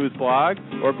Boop News blog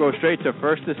or go straight to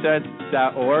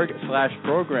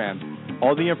firstascent.org/programs.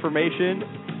 All the information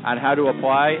on how to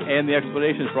apply and the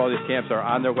explanations for all these camps are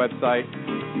on their website.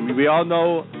 We all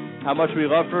know how much we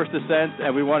love First Ascent,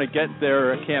 and we want to get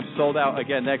their camps sold out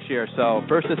again next year. So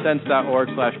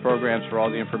firstascent.org/programs for all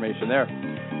the information there.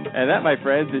 And that, my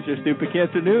friends, is your Stupid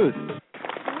Cancer News.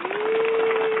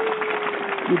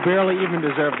 You barely even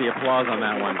deserve the applause on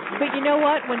that one. But you know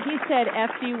what? When he said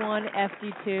FD1,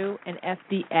 FD2, and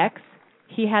FDX,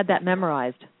 he had that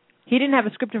memorized. He didn't have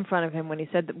a script in front of him when he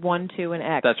said 1, 2, and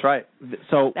X. That's right.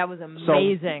 So that was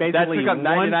amazing. So that took up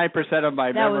 99% of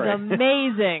my memory. That was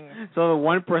amazing. So the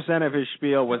 1% of his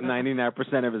spiel was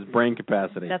 99% of his brain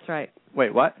capacity. That's right.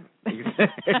 Wait, what?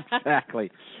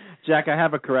 Exactly. Jack, I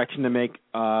have a correction to make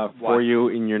for you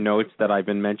in your notes that I've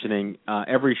been mentioning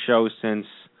every show since,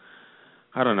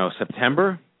 I don't know,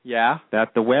 September? Yeah.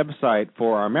 That the website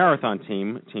for our marathon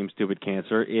team, Team Stupid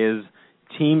Cancer, is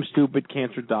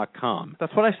teamstupidcancer.com.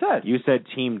 That's what I said. You said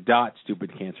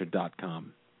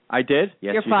team.stupidcancer.com. I did?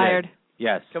 Yes, You're fired. Did.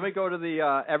 Yes. Can we go to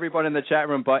the everyone in the chat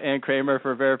room but Ann Kramer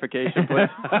for verification, please?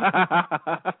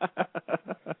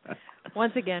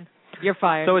 Once again, you're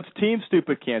fired. So it's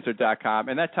teamstupidcancer.com,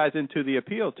 and that ties into the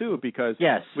appeal, too, because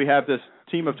we have this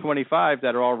team of 25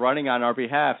 that are all running on our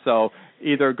behalf. So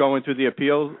either going through the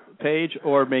appeal page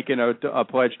or making a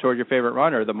pledge toward your favorite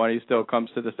runner, the money still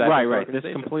comes to the statute. Right. This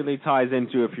completely ties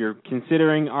into if you're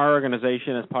considering our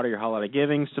organization as part of your holiday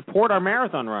giving, support our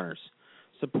marathon runners.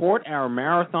 Support our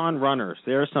marathon runners.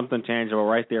 There's something tangible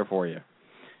right there for you.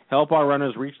 Help our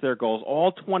runners reach their goals.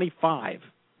 All 25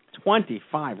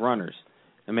 runners.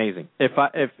 Amazing.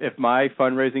 If my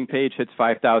fundraising page hits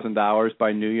 $5,000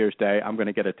 by New Year's Day, I'm going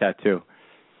to get a tattoo.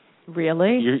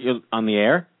 Really? You're on the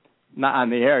air? Not on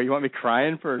the air. You want me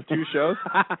crying for 2 shows?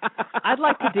 I'd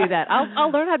like to do that.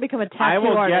 I'll learn how to become a tattoo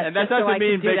artist. And that doesn't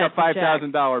mean make a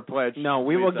 $5,000 pledge. No,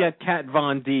 we will get Kat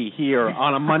Von D here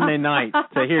on a Monday night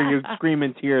to hear you scream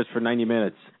in tears for 90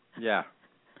 minutes. Yeah.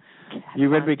 You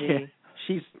would be.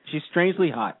 She's strangely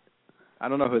hot. I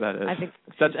don't know who that is. I think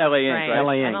that's L.A. Inc., right?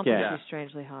 L.A. Inc., I don't think she's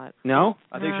strangely hot. No?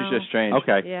 I think she's just strange.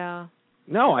 Okay. Yeah.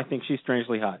 No, I think she's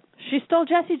strangely hot. She stole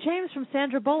Jesse James from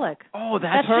Sandra Bullock. Oh,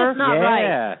 that's her? Just not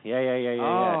right.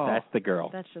 Yeah. That's the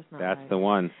girl. That's just not That's right. the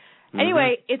one.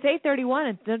 Anyway, it's 8:31,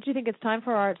 and don't you think it's time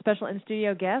for our special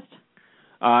in-studio guest?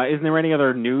 Isn't there any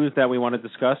other news that we want to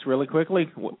discuss really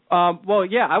quickly? Well,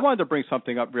 yeah, I wanted to bring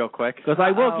something up real quick. Because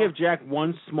I will give Jack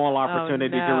one small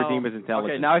opportunity to redeem his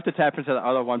intelligence. Okay, now I have to tap into the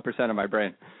other 1% of my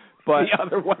brain. But the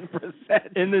other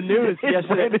 1%. In the news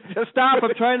yesterday. Stop,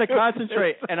 I'm trying to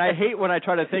concentrate, and I hate when I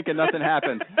try to think and nothing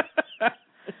happens.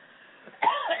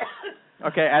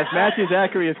 Okay, as Matthew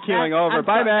Zachary is keeling over.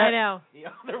 Bye, Matt. I know. The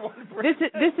other 1%.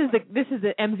 This is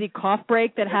the MZ cough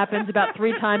break that happens about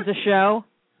 3 times a show.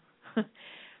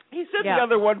 He said the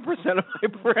other 1% of my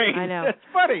brain. I know. That's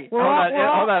funny.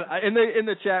 Hold on. In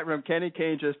the chat room, Kenny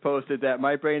Kane just posted that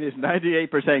my brain is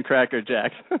 98% Cracker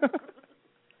Jacks.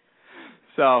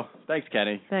 So, thanks,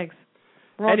 Kenny. Thanks.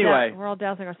 We're all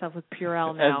dousing ourselves with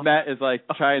Purell now. As Matt is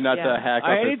trying not to hack up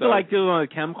I need to do one of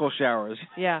the chemical showers.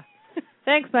 Yeah.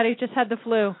 Thanks, buddy. Just had the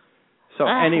flu. So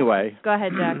anyway, go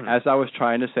ahead, Jack. As I was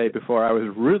trying to say before I was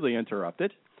rudely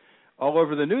interrupted, all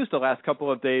over the news the last couple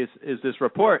of days is this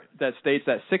report that states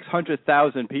that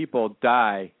 600,000 people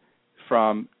die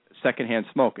from secondhand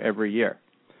smoke every year.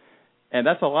 And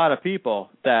that's a lot of people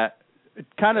that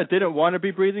kind of didn't want to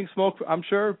be breathing smoke, I'm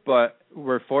sure, but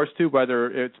were forced to, whether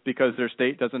it's because their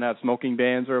state doesn't have smoking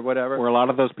bans or whatever. Were a lot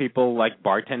of those people like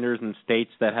bartenders in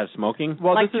states that have smoking?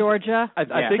 Well, like Georgia? I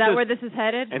think is that where this is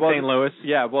headed? And St. Louis?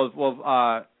 Yeah,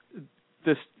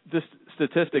 this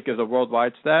statistic is a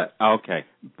worldwide stat. Okay.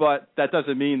 But that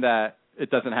doesn't mean that it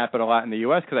doesn't happen a lot in the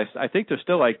U.S. because I think there's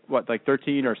still like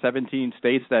 13 or 17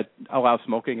 states that allow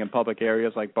smoking in public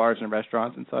areas like bars and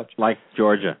restaurants and such. Like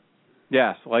Georgia.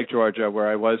 Yes, like Georgia, where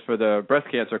I was for the breast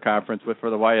cancer conference for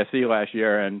the YSC last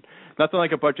year, and nothing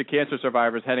like a bunch of cancer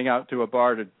survivors heading out to a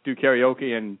bar to do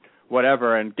karaoke and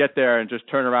whatever, and get there and just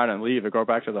turn around and leave and go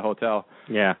back to the hotel.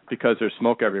 Yeah, because there's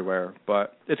smoke everywhere.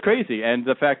 But it's crazy, and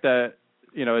the fact that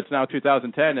it's now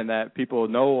 2010 and that people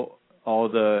know all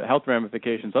the health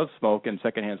ramifications of smoke and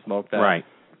secondhand smoke.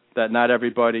 That not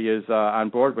everybody is on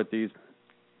board with these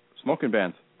smoking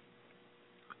bans.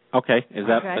 Okay. Is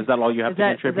that all you have to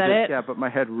contribute? Is that it? Yeah, but my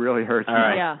head really hurts. All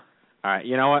right. Yeah. All right.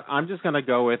 You know what? I'm just going to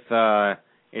go with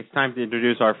it's time to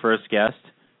introduce our first guest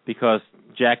because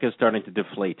Jack is starting to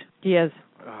deflate. He is.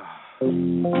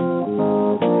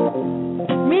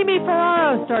 Mimi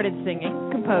Ferraro started singing,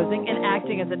 composing, and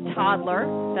acting as a toddler.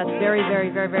 That's very, very,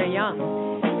 very, very young.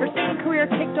 Her singing career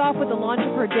kicked off with the launch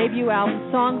of her debut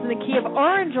album, Songs in the Key of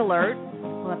Orange Alert.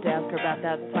 We'll have to ask her about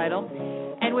that title.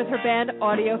 And with her band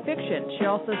Audio Fiction. She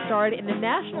also starred in the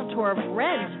national tour of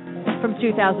Rent from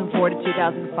 2004 to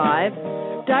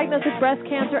 2005. Diagnosed with breast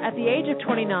cancer at the age of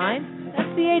 29.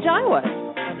 That's the age I was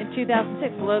in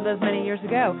 2006, below those many years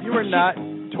ago. You were not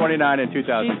 29 in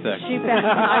 2006.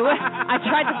 I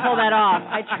tried to pull that off.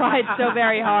 I tried so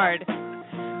very hard.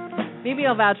 Mimi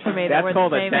will vouch for me that we're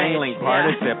the same age. That's called a dangling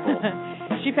participle.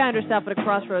 She found herself at a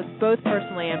crossroads both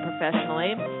personally and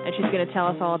professionally, and she's going to tell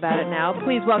us all about it now.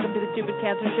 Please welcome to the Stupid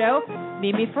Cancer Show,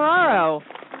 Mimi Ferraro.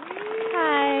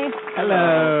 Hi.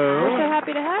 Hello. We're so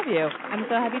happy to have you. I'm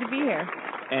so happy to be here.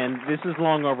 And this is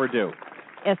long overdue.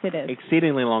 Yes, it is.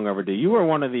 Exceedingly long overdue. You were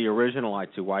one of the original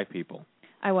I2Y people.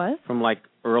 I was? From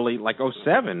early,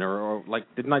 07, or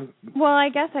didn't I? Well, I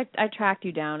guess I tracked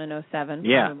you down in 07,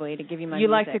 probably, to give you my You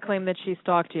music. like to claim that she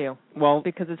stalked you. Well,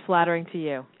 because it's flattering to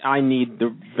you. I need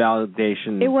the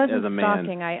validation it wasn't as a man.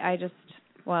 stalking. I just,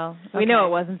 well, okay. We know it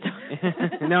wasn't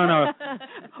stalking. No,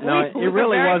 it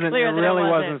really wasn't. It really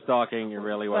wasn't stalking. It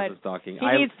really wasn't stalking.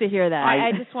 He needs to hear that.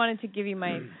 I just wanted to give you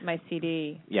my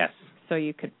CD. Yes. So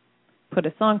you could put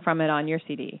a song from it on your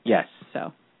CD. Yes.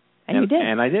 So. And you did.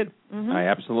 And I did. Mm-hmm. I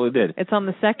absolutely did. It's on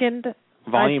the second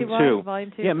Volume I2Y, 2.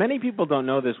 Volume 2. Yeah, many people don't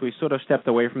know this. We sort of stepped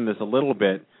away from this a little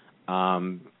bit to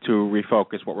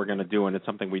refocus what we're going to do, and it's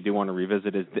something we do want to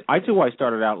revisit. I2Y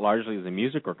started out largely as a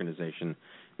music organization,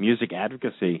 music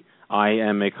advocacy. I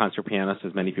am a concert pianist,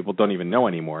 as many people don't even know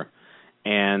anymore,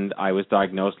 and I was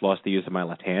diagnosed, lost the use of my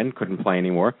left hand, couldn't play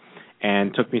anymore,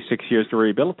 and took me 6 years to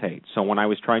rehabilitate. So when I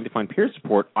was trying to find peer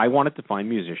support, I wanted to find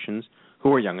musicians who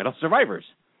were young adult survivors.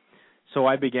 So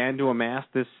I began to amass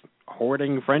this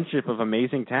hoarding friendship of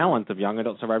amazing talent of young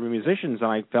adult survivor musicians,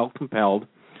 and I felt compelled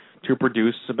to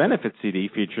produce a benefit CD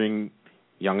featuring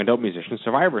young adult musician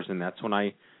survivors, and that's when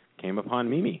I came upon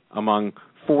Mimi, among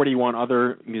 41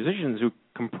 other musicians who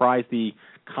comprised the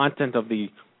content of the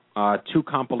 2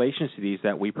 compilation CDs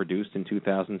that we produced in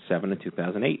 2007 and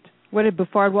 2008. What did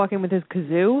Buffard walk in with his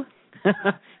kazoo?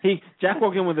 Jack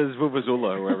walked in with his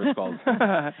vuvuzela, whoever it's called.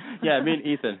 Yeah, me and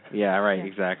Ethan. Yeah, right,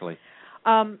 exactly.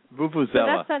 Vuvuzela. So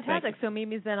that's fantastic. So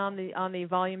Mimi's then on the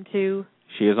Volume 2.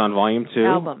 She is on Volume 2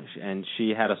 album, and she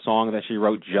had a song that she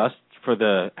wrote just for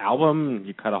the album.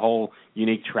 You cut a whole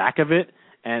unique track of it,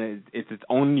 and it's its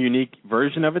own unique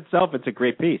version of itself. It's a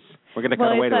great piece. We're going to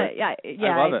cut away to it. Yeah,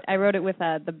 I love it. I wrote it with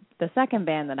the second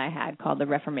band that I had called the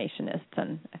Reformationists,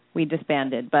 and we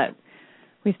disbanded, but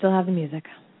we still have the music.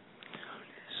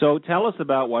 So tell us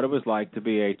about what it was like to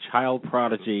be a child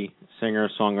prodigy, singer,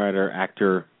 songwriter,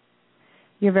 actor.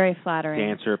 You're very flattering.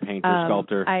 Dancer, painter,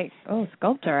 sculptor.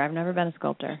 Sculptor. I've never been a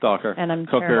sculptor. Stalker. And I'm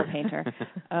a terrible painter.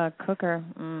 Cooker,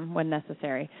 when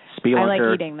necessary. Spelunker. I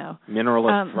like eating, though.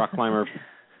 Mineralist, rock climber.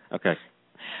 Okay.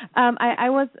 I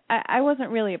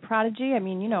wasn't really a prodigy. I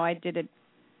mean, I did it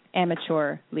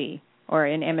amateurly or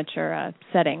in amateur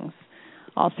settings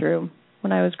all through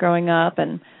when I was growing up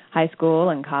and high school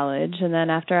and college. And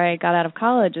then after I got out of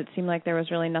college, it seemed like there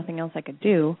was really nothing else I could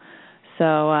do. So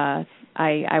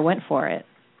I went for it.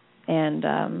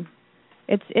 And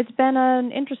it's been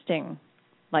an interesting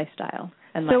lifestyle.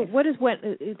 So what is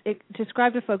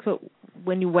describe to folks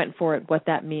when you went for it, what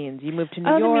that means? You moved to New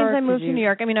York? That means I moved to New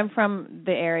York. I mean, I'm from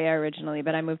the area originally,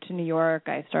 but I moved to New York.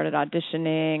 I started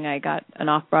auditioning. I got an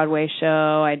off-Broadway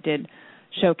show. I did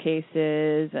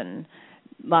showcases and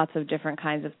lots of different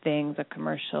kinds of things, a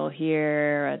commercial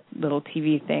here, a little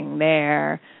TV thing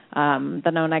there. Then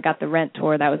when I got the Rent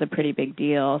tour, that was a pretty big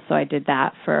deal, so I did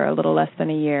that for a little less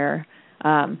than a year.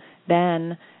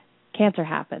 Then cancer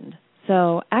happened.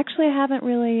 So actually I haven't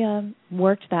really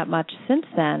worked that much since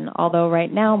then, although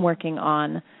right now I'm working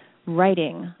on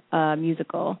writing a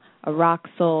musical, a rock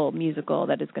soul musical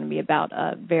that is going to be about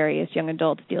various young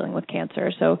adults dealing with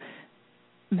cancer. So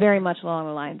very much along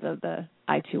the lines of the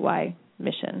I2Y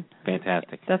mission.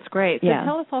 Fantastic. That's great. So yeah.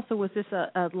 Tell us also, was this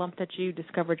a lump that you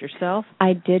discovered yourself?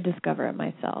 I did discover it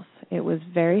myself. It was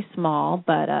very small,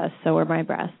 but so were my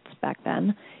breasts back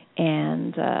then.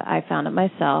 And I found it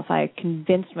myself. I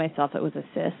convinced myself it was a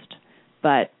cyst,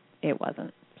 but it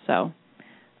wasn't. So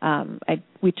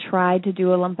we tried to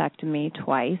do a lumpectomy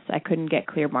twice. I couldn't get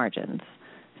clear margins.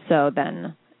 So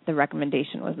then the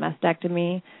recommendation was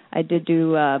mastectomy. I did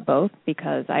do both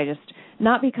because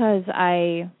not because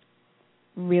I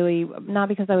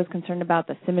was concerned about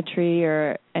the symmetry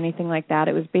or anything like that.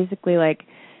 It was basically like,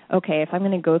 okay, if I'm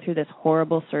going to go through this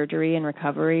horrible surgery and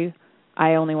recovery,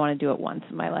 I only want to do it once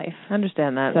in my life. I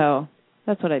understand that. So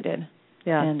that's what I did.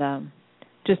 Yeah. And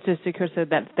just to secure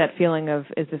that feeling of,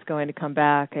 is this going to come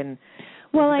back? And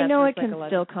well, I know it can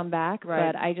still come back,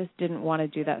 right. But I just didn't want to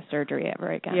do that surgery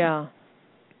ever again. Yeah.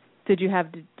 Did you have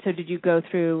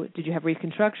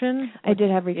reconstruction? I did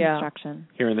have reconstruction.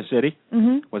 Here in the city?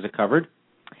 Mm-hmm. Was it covered?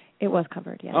 It was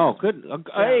covered, yes. Oh, good.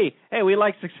 Hey, we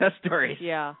like success stories.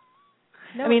 Yeah.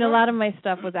 No, I mean, a lot of my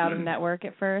stuff was out of network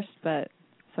at first, but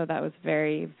so that was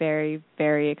very, very,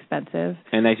 very expensive.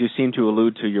 And as you seem to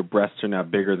allude to, your breasts are now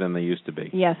bigger than they used to be.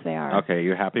 Yes, they are. Okay,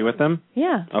 you're happy with them?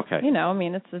 Yeah. Okay. I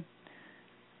mean, it's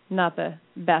not the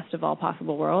best of all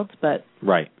possible worlds, but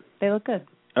right. They look good.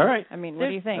 All right. I mean, what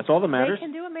do you think? That's all that matters. They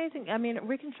can do amazing. I mean,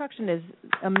 reconstruction is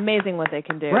amazing what they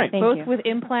can do. Right. Thank Both you. with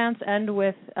implants and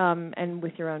with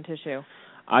your own tissue.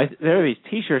 There are these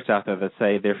T-shirts out there that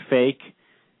say they're fake.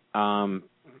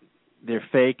 They're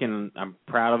fake, and I'm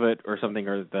proud of it, or something.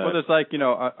 Or Well, it's like,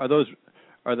 are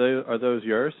those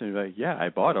yours? And you're like, yeah, I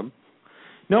bought them.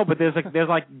 No, but there's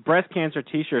like breast cancer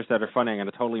T-shirts that are funny. I'm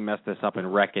going to totally mess this up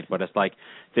and wreck it, but it's like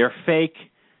they're fake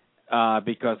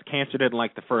because cancer didn't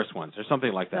like the first ones, or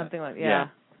something like that. Something like yeah.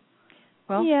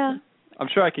 Well, yeah. I'm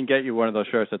sure I can get you one of those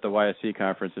shirts at the YSC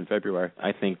conference in February.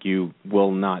 I think you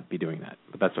will not be doing that,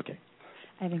 but that's okay.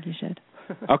 I think you should.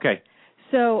 Okay.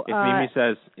 So if Mimi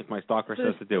says, if my stalker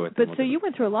says to do it, but we'll so do you it.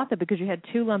 went through a lot though, because you had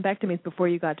 2 lumpectomies before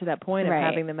you got to that point of Right.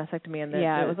 having the mastectomy and the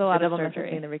it was a lot of double surgery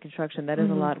mastectomy and the reconstruction. That is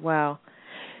a lot. Wow.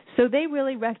 So they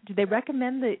really do they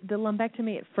recommend the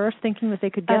lumpectomy at first, thinking that they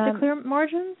could get the clear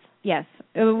margins? Yes,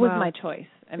 it was Wow. my choice.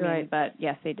 I mean, Right. but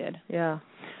yes, they did. Yeah.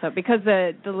 So because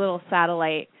the little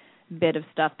satellite bit of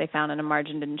stuff they found in a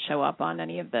margin didn't show up on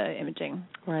any of the imaging.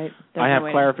 Right. I have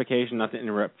clarification, not to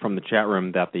interrupt, from the chat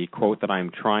room, that the quote that I'm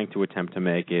trying to attempt to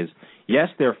make is, yes,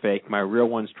 they're fake. My real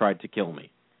ones tried to kill me.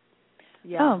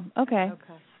 Yeah. Oh, okay.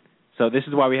 So this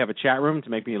is why we have a chat room, to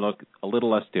make me look a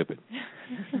little less stupid.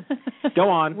 Go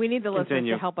on. We need the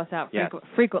Continue. listeners to help us out Yes.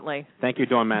 frequently. Thank you,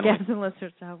 Dawn Manley. Yes, and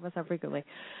listeners to help us out frequently.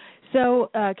 So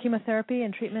chemotherapy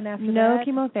and treatment after No that?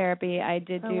 chemotherapy. I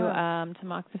did do wow.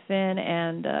 tamoxifen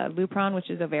and Lupron, which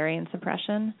is ovarian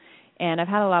suppression. And I've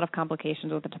had a lot of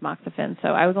complications with the tamoxifen. So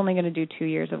I was only going to do 2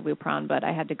 years of Lupron, but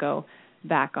I had to go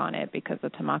back on it because the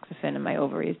tamoxifen and my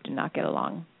ovaries do not get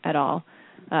along at all.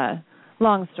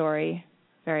 Long story,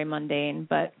 very mundane,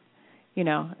 but,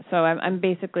 so I'm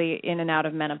basically in and out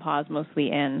of menopause,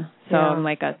 mostly in. So I'm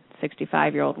like a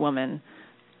 65-year-old woman,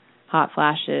 hot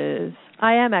flashes.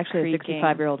 I am actually creaking. a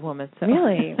 65-year-old woman. So.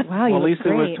 Really? Wow, you well, look Lisa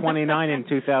great. was 29 in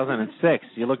 2006.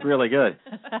 You look really good.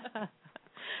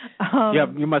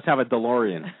 You must have a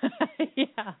DeLorean. Yeah,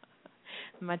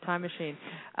 my time machine.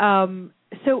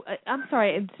 So I'm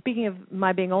sorry. And speaking of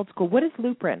my being old school, what is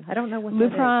Lupron? I don't know what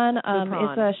Lupron. that is.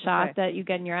 Lupron. It's a shot that you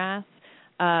get in your ass.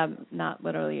 Not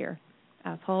literally your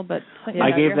asshole, but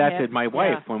I gave that hip. to my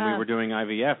wife when we were doing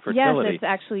IVF fertility. Yes, it's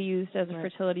actually used as a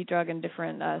fertility drug in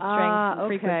different strengths and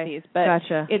frequencies. But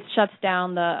gotcha. It shuts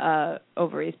down the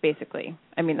ovaries, basically.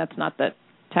 I mean, that's not the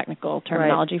technical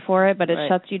terminology for it, but it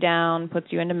shuts you down, puts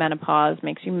you into menopause,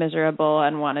 makes you miserable,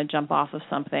 and want to jump off of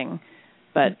something.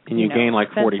 But and you gain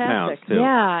like 40 pounds, too.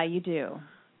 Yeah, you do.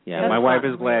 Yeah, my wife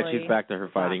is glad she's back to her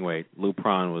fighting weight.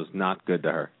 Lupron was not good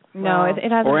to her. No, it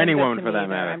hasn't. Or been any good woman to for me that either.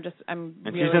 matter. I'm and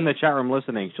really, she's in the chat room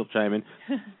listening. She'll chime in.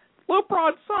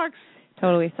 Lupron sucks.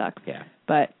 Totally sucks. Yeah.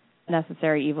 But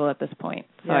necessary evil at this point,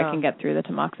 so I can get through the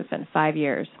tamoxifen. 5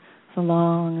 years. It's a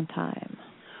long time.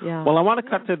 Yeah. Well, I want to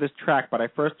cut to this track, but I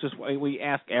first we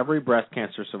ask every breast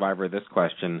cancer survivor this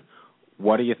question: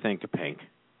 what do you think of pink?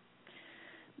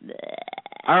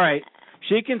 All right,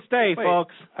 she can stay,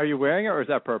 folks. Are you wearing it, or is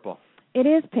that purple? It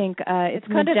is pink. It's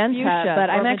kind of magenta, fuchsia, but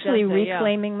I'm or actually magenta,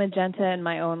 reclaiming magenta in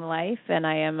my own life, and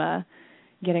I am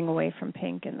getting away from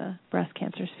pink in the breast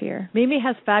cancer sphere. Mimi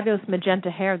has fabulous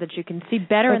magenta hair that you can see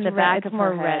better in the back of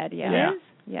more her red. head. Yeah. It is?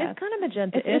 Yeah. It's kind of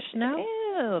magenta-ish, no?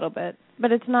 A little bit,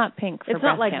 but it's not pink for It's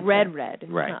breast not like cancer. red.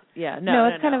 It's Right. not, yeah. No,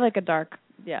 it's kind of like a dark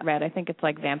Yeah. red. I think it's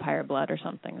like vampire blood or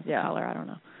something. Is the color. I don't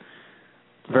know.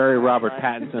 Very Robert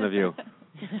Pattinson of you.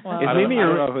 Well, Is I Mimi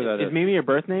don't know who that is. Mimi your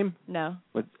birth name? No.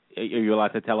 Are you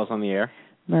allowed to tell us on the air?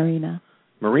 Marina.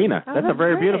 Marina. Oh, That's a that's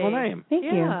very great. beautiful name. Thank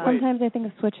you. Yeah. Sometimes I think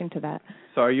of switching to that.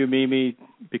 So are you Mimi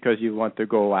because you want to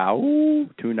go out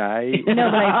tonight? No,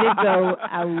 but I did go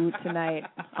out tonight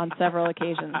on several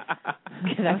occasions.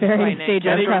 At various stages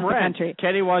across the country.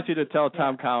 Kenny wants you to tell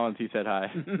Tom Collins he said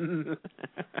hi.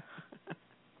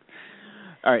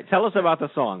 All right, tell us about the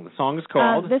song. The song is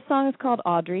called? This song is called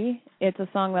Audrey. It's a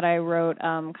song that I wrote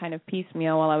kind of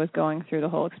piecemeal while I was going through the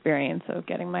whole experience of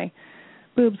getting my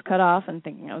boobs cut off and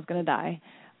thinking I was going to die.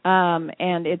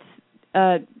 And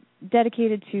it's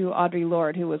dedicated to Audre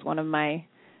Lorde, who was one of my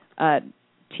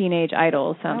teenage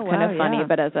idols. Sounds kind of funny,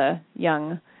 but as a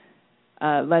young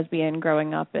lesbian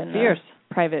growing up in a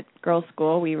private girls'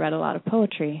 school, we read a lot of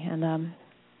poetry. And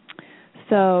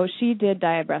so she did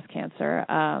die of breast cancer,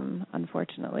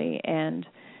 unfortunately, and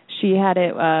she had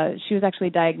it. She was actually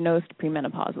diagnosed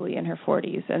premenopausally in her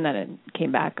 40s, and then it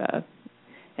came back,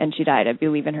 and she died, I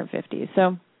believe, in her 50s.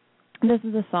 So this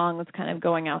is a song that's kind of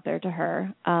going out there to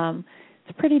her.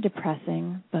 It's pretty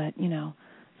depressing, but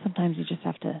sometimes you just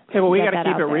have to. Hey, well, we got to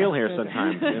keep it real here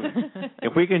sometimes.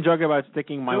 if we can joke about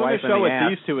sticking my Doing wife a show in the with ass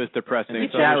these two is depressing. in the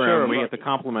so chat I'm room, sure we have to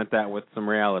complement that with some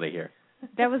reality here.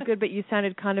 That was good, but you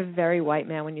sounded kind of very white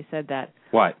man when you said that.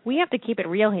 What? We have to keep it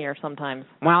real here sometimes.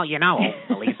 Well, you know,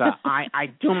 Lisa, I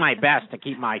do my best to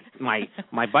keep my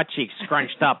butt cheeks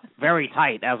scrunched up very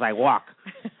tight as I walk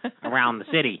around the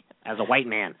city as a white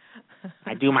man.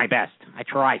 I do my best. I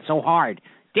try so hard.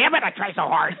 Damn it, I try so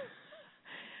hard.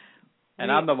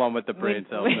 And I'm the one with the brain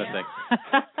cells missing.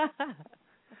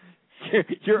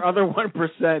 Your other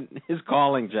 1% is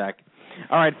calling, Jack.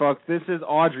 All right, folks, this is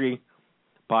Audrey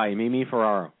by Mimi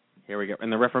Ferraro. Here we go.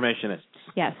 And the Reformationists.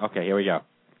 Yes. Okay, here we go.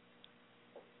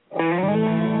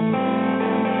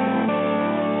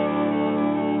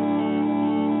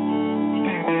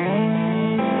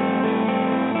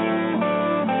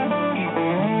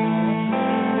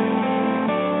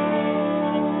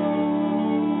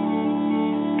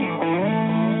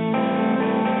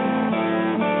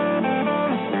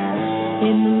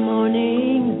 In the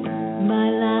morning, my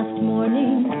last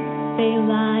morning, they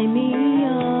lie me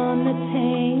on the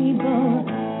table.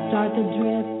 Start the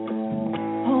drip,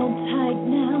 hold tight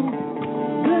now.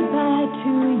 Goodbye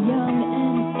to young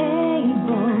and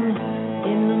able.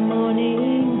 In the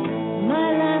morning, my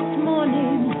last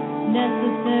morning,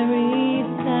 necessary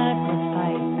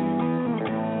sacrifice.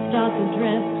 Start the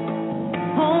drip,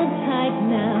 hold tight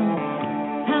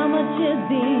now. How much is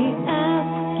the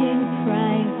asking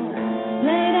price?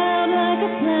 Laid out like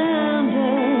a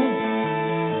flounder,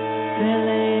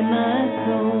 fillet my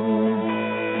soul,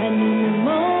 and in the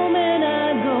moment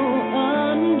I go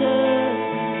under,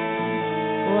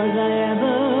 was I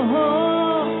ever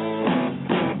whole?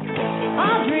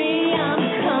 Audrey, I'm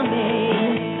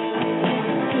coming,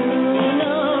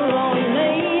 sooner or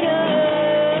later,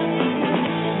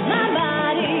 my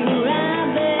body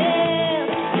rabid,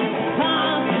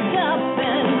 pumped up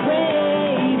and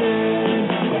cratered.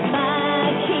 If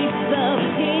I keep the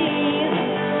peace,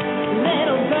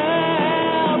 little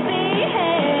girl,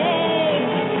 behave.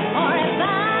 Or if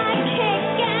I kick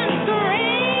and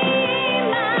scream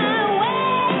my way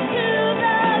to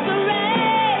the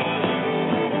grave,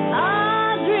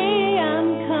 Audrey, I'm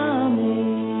coming.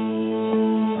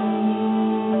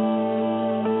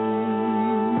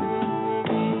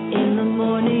 In the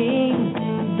morning,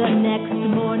 the next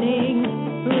morning,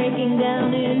 breaking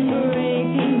down and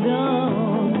breaking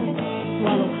dawn.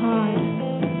 Swallow hard,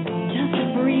 just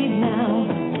breathe now,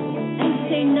 and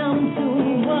say no to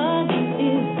what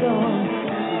is gone.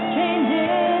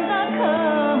 Changes are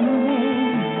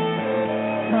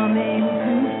coming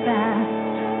too fast,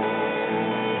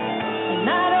 and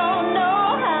I don't know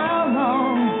how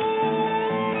long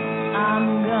I'm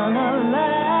gonna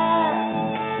last.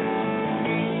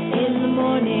 In the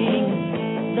morning,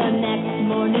 the next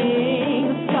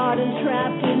morning, started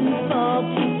trapped in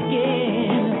salty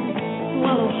skin.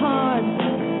 Swallow hard,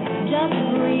 just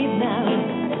breathe now.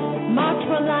 March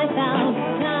for life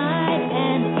outside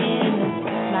and in.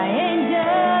 My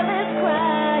angel is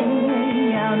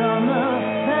crying out on the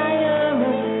fire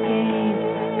escape.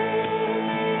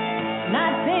 And I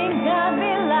think I'd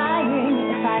be lying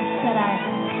if I said I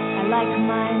like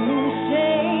my new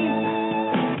shape.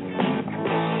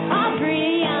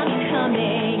 Audrey, I'm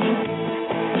coming,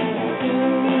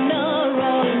 sooner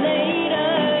or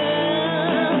later.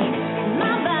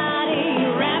 My body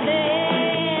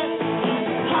rabid,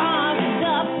 parked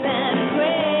up and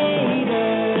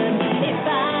cratered. If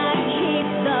I keep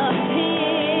the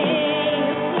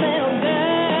peace, little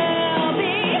girl,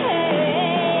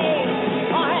 behave.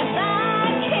 Or if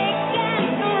I kick and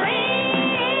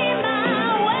scream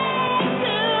my way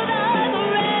to the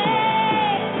grave.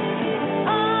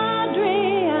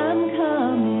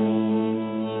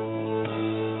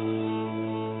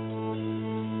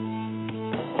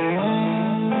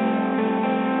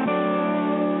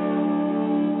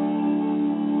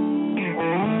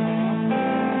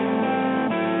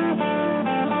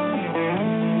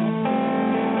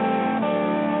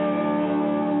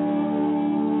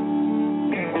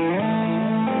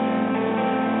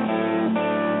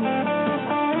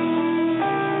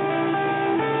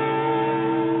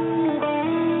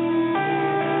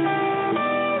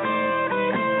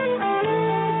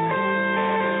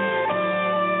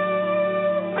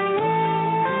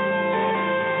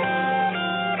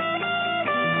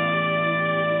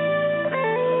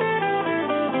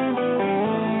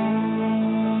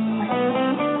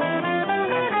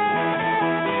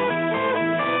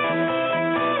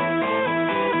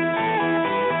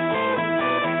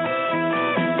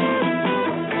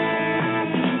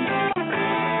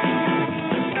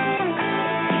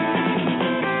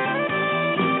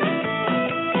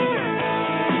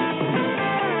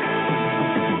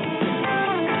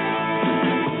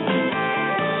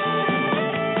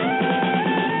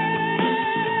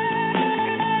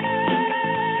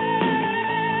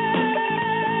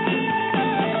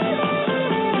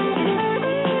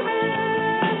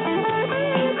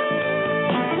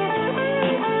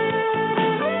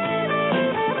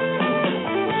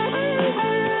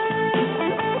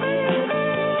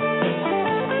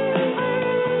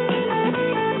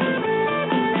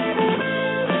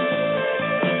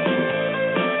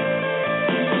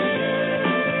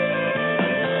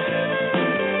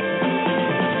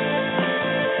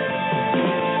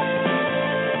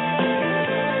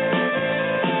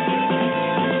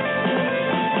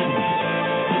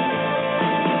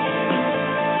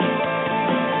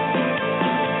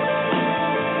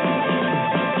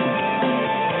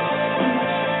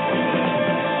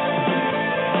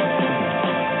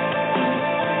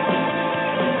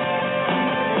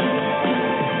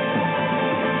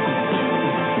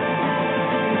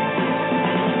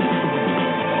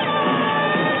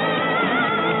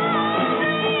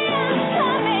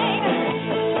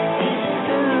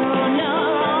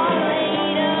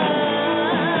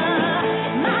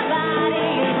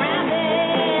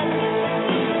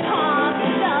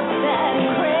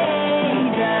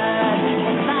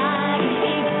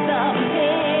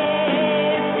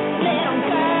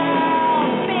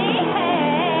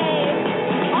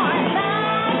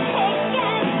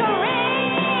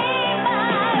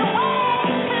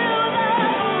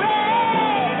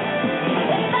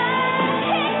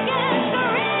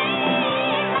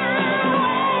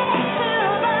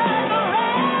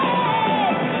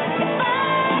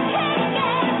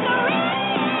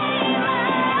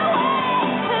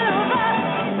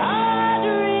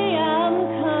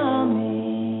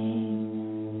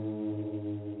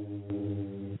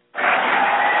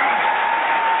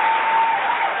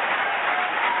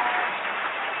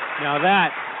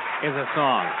 is a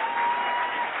song.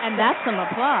 And that's some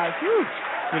applause. Whew.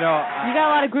 You know, you got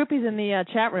a lot of groupies in the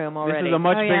chat room already. This is a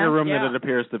much bigger room yeah. than it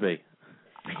appears to be.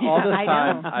 All this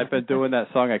time I've been doing that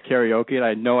song at karaoke, and I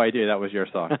had no idea that was your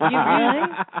song. You really?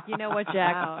 You know what,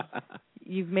 Jack? Wow.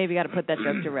 You've maybe got to put that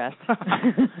joke to rest.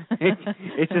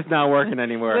 It's just not working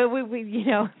anymore. We you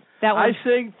know, that one, I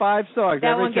sing 5 songs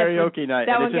every karaoke night,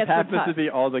 and it just happens to be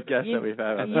all the guests that we've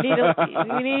had.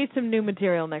 You need some new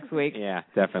material next week. Yeah,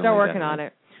 definitely. Start working on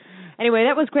it. Anyway,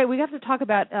 that was great. We have to talk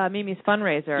about Mimi's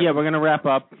fundraiser. Yeah, we're going to wrap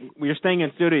up. You're staying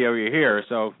in studio. You're here,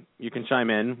 so you can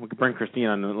chime in. We can bring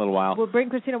Christina in a little while. We'll bring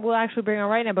Christina. We'll actually bring her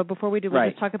right now. But before we do, we'll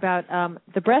just talk about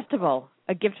the Breastival,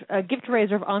 a gift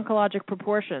raiser of oncologic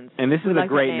proportions. And this is a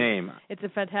great name. It's a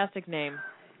fantastic name.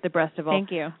 The Breastival.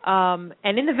 Thank you.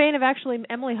 And in the vein of actually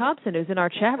Emily Hobson, who's in our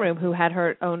chat room, who had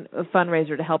her own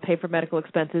fundraiser to help pay for medical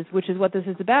expenses, which is what this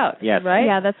is about. Yes. Right?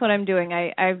 Yeah, that's what I'm doing.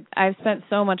 I've spent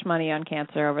so much money on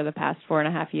cancer over the past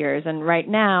 4.5 years, and right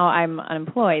now I'm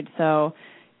unemployed, so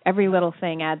every little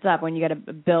thing adds up. When you get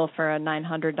a bill for a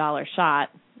 $900 shot,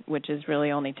 which is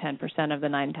really only 10% of the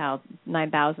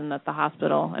 $9,000 that the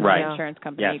hospital and the insurance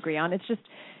company agree on,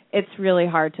 it's really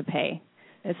hard to pay.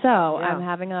 So I'm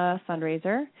having a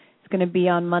fundraiser. It's going to be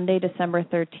on Monday, December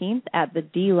 13th at the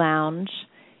D Lounge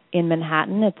in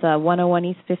Manhattan. It's 101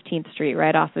 East 15th Street,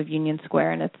 right off of Union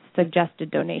Square, and it's suggested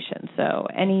donation. So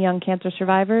any young cancer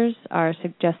survivors are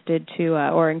suggested to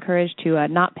or encouraged to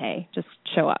not pay, just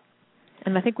show up.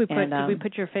 And I think we put did we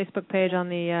put your Facebook page on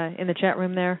the in the chat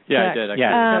room there? Yeah, I did.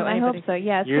 I hope so.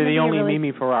 Yeah, you're the only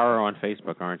Mimi Ferraro on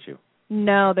Facebook, aren't you?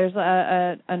 No, there's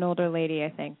an older lady,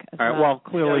 I think. All right. Well,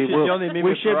 clearly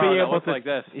we should be able to. Like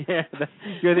this. Yeah,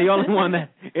 you're the only one that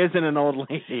isn't an old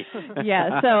lady.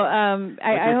 Yeah. So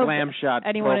I hope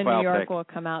anyone in New York pic. will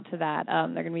come out to that. There are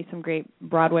going to be some great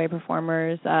Broadway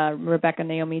performers. Rebecca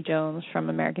Naomi Jones from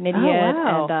American Idiot.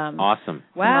 Oh, wow. And awesome.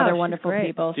 Some other wonderful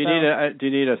people. Do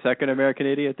you need a second American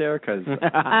Idiot there? Because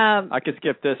I could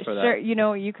skip this for that. Sure. You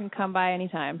know, you can come by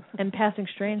anytime. And Passing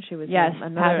Strange, she was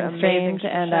Passing Strange,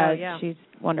 and she's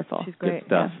wonderful. She's great. Good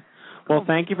stuff. Yeah. Well,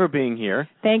 thank you for being here.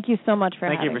 Thank you so much for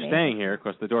having me. Thank you for staying here. Of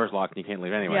course, the door's locked and you can't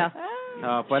leave anyway.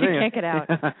 Yeah. But she anyway, can't get out.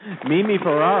 Mimi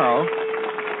Ferraro,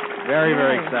 very,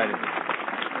 very excited.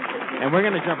 And we're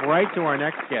going to jump right to our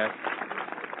next guest.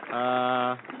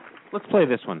 Let's play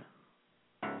this one.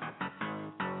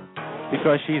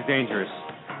 Because she's dangerous.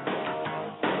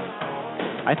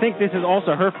 I think this is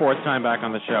also her 4th time back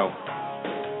on the show.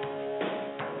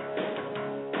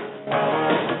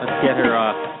 Let's get her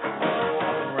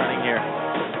running here.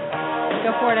 Go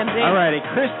for it, MZ. All righty,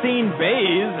 Christine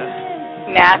Bays.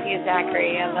 Matthew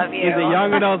Zachary, I love you. He's a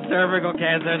young adult cervical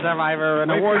cancer survivor, an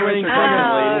award-winning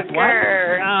singer. What?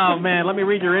 Oh, man, let me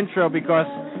read your intro because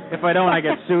if I don't, I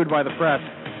get sued by the press.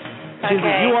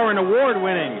 Okay. You are an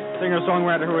award-winning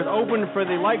singer-songwriter who has opened for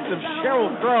the likes of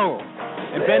Sheryl Crow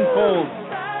and Ben Folds,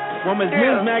 Women's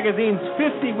News Magazine's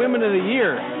 50 Women of the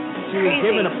Year. She was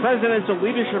given a Presidential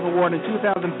Leadership Award in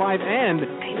 2005 and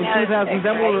in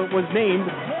 2007 was named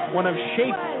one of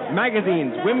Shape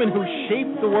Magazine's Women Who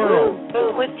Shaped the World.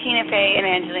 With Tina Fey and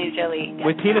Angelina Jolie.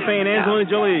 With Tina Fey and Angelina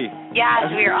Jolie.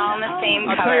 Yes, we were all on the same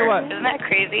cover. I'll tell you what. Isn't that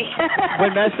crazy?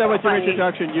 When that's not with your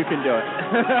introduction, you can do it.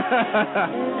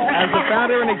 As the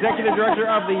founder and executive director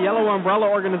of the Yellow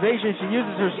Umbrella organization, she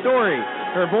uses her story,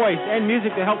 her voice, and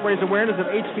music to help raise awareness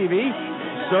of HPV,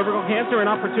 cervical cancer,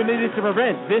 and opportunities to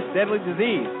prevent this deadly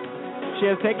disease. She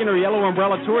has taken her Yellow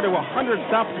Umbrella tour to 100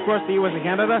 stops across the U.S. and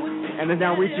Canada and is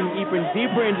now reaching even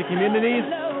deeper into communities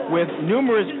with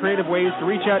numerous creative ways to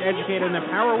reach out, educate, and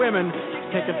empower women to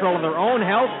take control of their own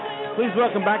health. Please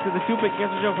welcome back to the Stupid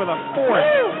Cancer Show for the 4th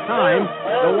time,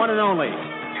 the one and only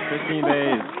Christine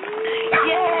Bays.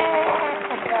 Yay!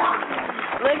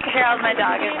 Look, Harold, my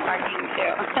dog is barking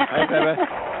too. Hi, Bebe.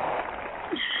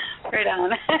 Right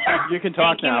on. You can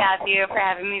talk now. now. Thank you, Matthew, for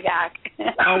having me back.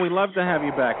 Oh, we'd love to have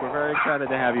you back. We're very excited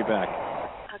to have you back.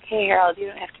 Okay, Harold, you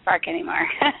don't have to bark anymore.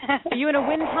 Are you in a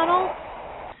wind tunnel?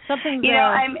 Something's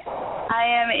I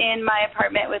am in my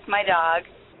apartment with my dog.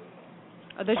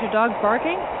 Are those your dogs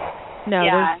barking? No.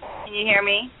 Yeah. Can you hear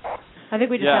me? I think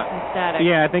we just have some static.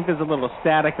 Yeah, I think there's a little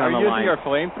static on the line. Are you using your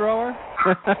flamethrower?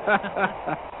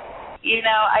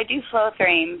 I do throw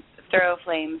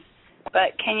flames.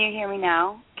 But can you hear me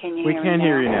now? We can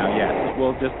hear you now, yes.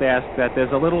 We'll just ask that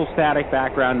there's a little static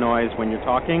background noise when you're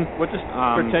talking. We'll just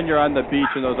pretend you're on the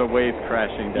beach and those are waves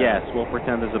crashing down. Yes, we'll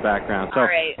pretend there's a background. So, all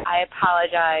right, I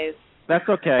apologize. That's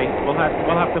okay. We'll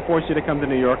have to force you to come to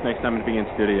New York next time and be in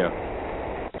studio.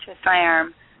 Twist my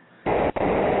arm.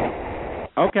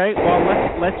 Okay, well,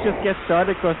 let's just get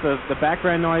started because the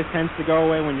background noise tends to go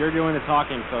away when you're doing the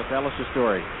talking, so tell us your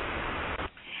story.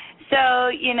 So,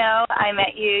 I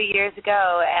met you years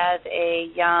ago as a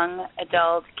young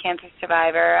adult cancer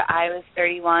survivor. I was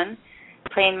 31,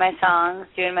 playing my songs,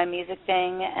 doing my music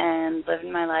thing, and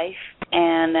living my life.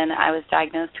 And then I was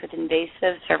diagnosed with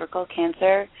invasive cervical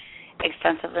cancer,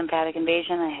 extensive lymphatic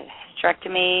invasion. I had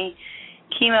hysterectomy,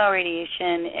 chemo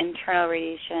radiation, internal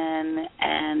radiation,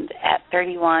 and at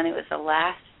 31, it was the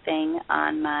last thing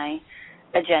on my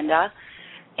agenda.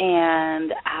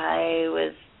 And I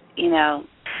was,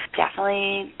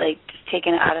 definitely just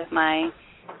taken out of my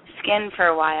skin for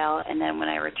a while. And then when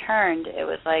I returned, it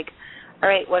was like, all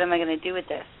right, what am I going to do with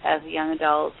this as a young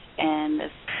adult and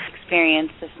this experience,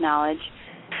 this knowledge?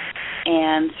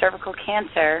 And cervical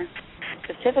cancer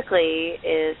specifically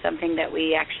is something that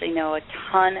we actually know a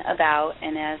ton about,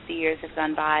 and as the years have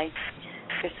gone by,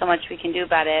 there's so much we can do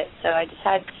about it. So I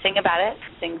decided to sing about it,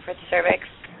 sing for the cervix.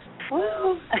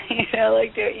 Woo! Do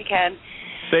what you can.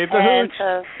 Save the hooch.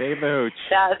 Save the hooch.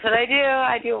 That's what I do.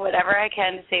 I do whatever I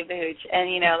can to save the hooch.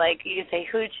 And, you can say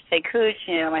hooch, say cooch.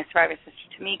 My survivor sister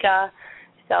Tamika,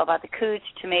 she's all about the cooch,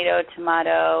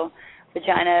 tomato,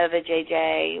 vagina,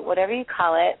 vajayjay, whatever you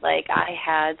call it. I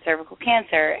had cervical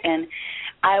cancer. And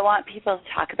I want people to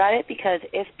talk about it, because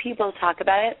if people talk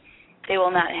about it, they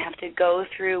will not have to go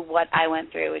through what I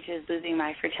went through, which is losing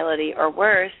my fertility, or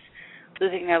worse,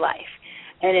 losing their life.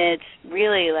 And it's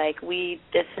really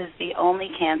this is the only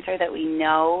cancer that we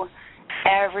know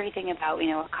everything about. We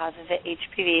know what causes it,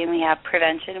 HPV, and we have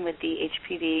prevention with the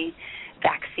HPV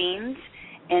vaccines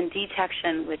and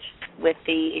detection with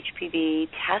the HPV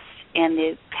test and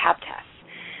the Pap test.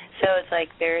 So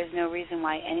it's there is no reason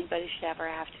why anybody should ever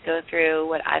have to go through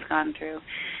what I've gone through.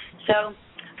 So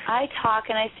I talk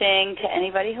and I sing to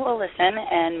anybody who will listen,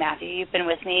 and Matthew, you've been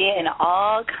with me in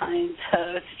all kinds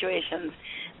of situations.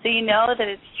 So you know that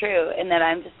it's true, and that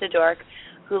I'm just a dork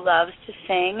who loves to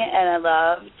sing and I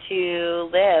love to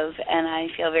live, and I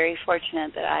feel very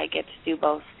fortunate that I get to do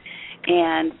both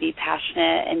and be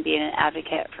passionate and be an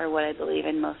advocate for what I believe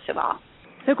in most of all.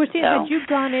 So, Christina, had you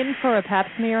gone in for a Pap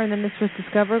smear and then this was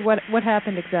discovered? What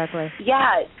happened exactly?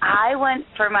 Yeah, I went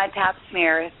for my Pap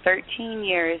smear 13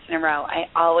 years in a row. I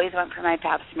always went for my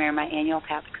Pap smear, my annual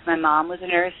Pap, because my mom was a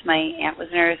nurse, my aunt was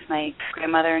a nurse, my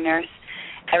grandmother a nurse,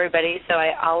 everybody. So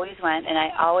I always went, and I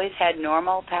always had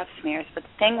normal Pap smears. But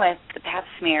the thing with the Pap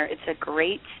smear, it's a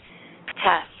great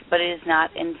test, but it is not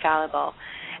infallible.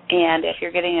 And if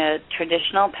you're getting a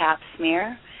traditional Pap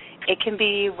smear, it can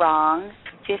be wrong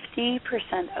 50%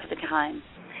 of the time.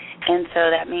 And so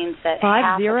that means that 50?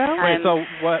 half the time, wait, so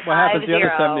what happens the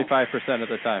other 75% of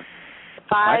the time?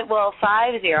 50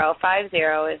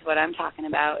 is what I'm talking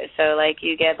about. So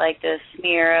you get the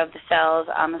smear of the cells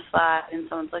on the slot, and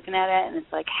someone's looking at it, and it's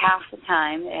half the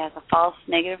time it has a false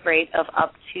negative rate of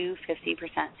up to 50%.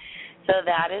 So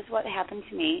that is what happened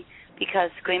to me, because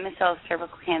squamous cell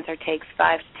cervical cancer takes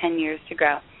 5 to 10 years to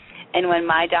grow. And when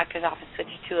my doctor's office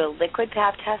switched to a liquid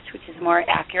Pap test, which is more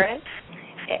accurate,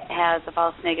 it has a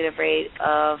false negative rate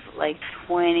of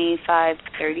 25 to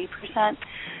 30%.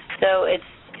 So it's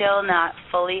still not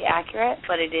fully accurate,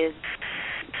 but it is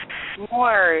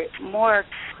more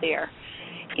clear,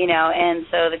 And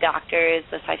so the doctors,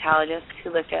 the cytologists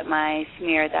who looked at my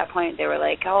smear at that point, they were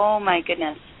like, "Oh my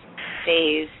goodness,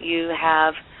 Faze, you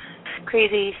have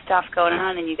crazy stuff going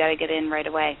on, and you got to get in right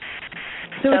away."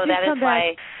 So that is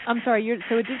why. I'm sorry.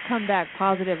 So it did come back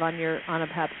positive on a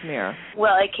Pap smear.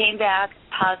 Well, it came back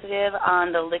positive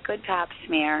on the liquid Pap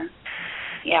smear.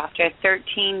 After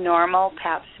 13 normal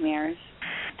Pap smears.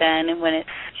 Then when it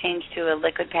changed to a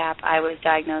liquid Pap, I was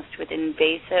diagnosed with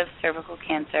invasive cervical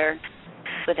cancer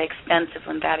with extensive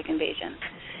lymphatic invasion.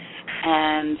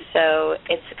 And so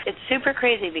it's super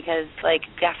crazy, because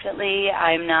definitely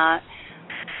I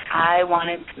want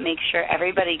to make sure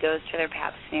everybody goes to their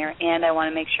Pap smear, and I want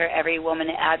to make sure every woman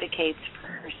advocates for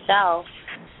herself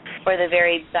for the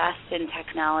very best in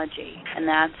technology. And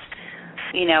that's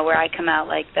where I come out.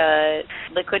 The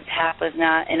liquid Pap was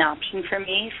not an option for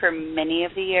me for many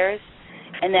of the years,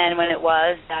 and then when it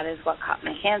was, that is what caught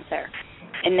my cancer.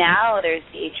 And now there's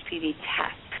the HPV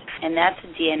test, and that's a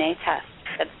DNA test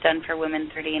that's done for women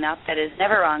 30 and up that is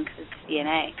never wrong, because it's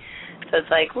DNA. So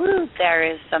it's woo, there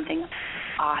is something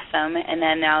awesome. And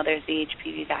then now there's the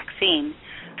HPV vaccine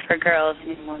for girls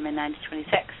and women 9 to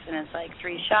 26, and it's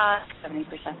 3 shots, 70%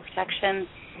 protection.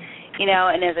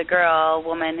 And as a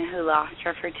woman who lost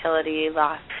her fertility,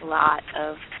 lost a lot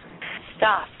of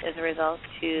stuff as a result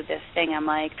to this thing, I'm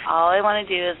all I want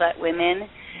to do is let women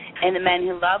and the men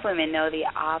who love women know the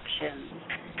options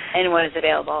and what is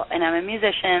available. And I'm a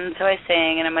musician, so I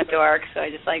sing, and I'm a dork, so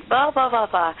I just blah, blah, blah,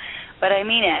 blah. but I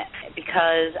mean it,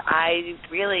 because I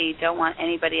really don't want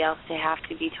anybody else to have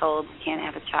to be told you can't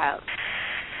have a child.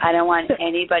 I don't want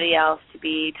anybody else to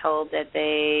be told that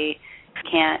they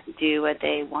can't do what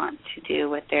they want to do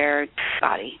with their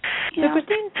body. So,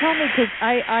 Christine, tell me, because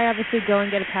I obviously go and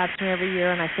get a pap smear every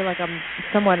year, and I feel like I'm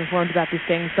somewhat informed about these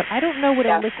things, but I don't know what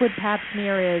a liquid pap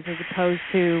smear is as opposed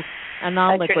to a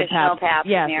non-liquid pap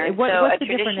smear. Yes. What's the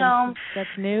difference? That's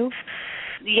new?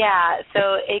 Yeah,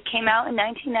 so it came out in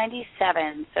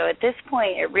 1997. So at this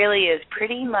point, it really is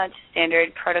pretty much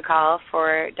standard protocol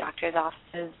for doctors'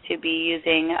 offices to be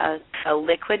using a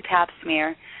liquid pap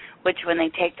smear, which when they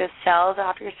take the cells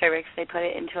off your cervix, they put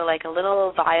it into like a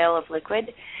little vial of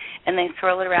liquid, and they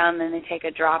swirl it around, and then they take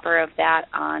a dropper of that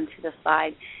onto the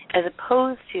slide, as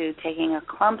opposed to taking a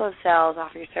clump of cells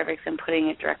off your cervix and putting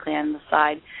it directly on the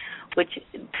slide, which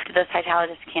the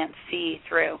cytologist can't see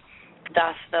through.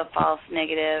 Thus the false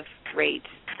negative rate,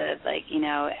 the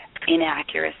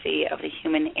inaccuracy of the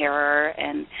human error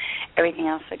and everything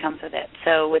else that comes with it.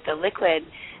 So with the liquid,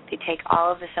 they take all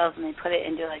of the cells and they put it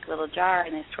into like a little jar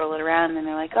and they swirl it around, and then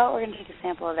they're like, oh, we're going to take a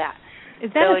sample of that.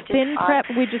 Is that a thin prep?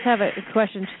 We just have a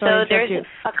question. So there's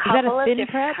a couple of different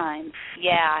prep? kinds.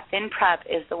 Yeah, thin prep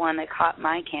is the one that caught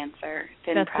my cancer.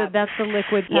 That's the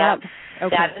liquid pap? Yeah,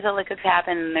 okay. That is a liquid pap,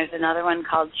 and there's another one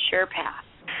called SurePath,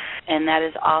 and that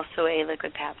is also a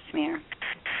liquid pap smear.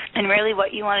 And really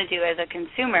what you want to do as a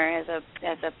consumer, as a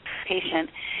patient,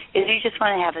 is you just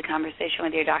want to have the conversation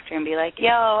with your doctor and be like,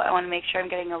 yo, I want to make sure I'm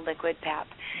getting a liquid pap.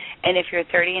 And if you're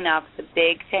 30 and up, the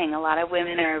big thing, a lot of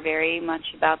women are very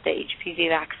much about the HPV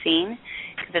vaccine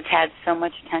because it's had so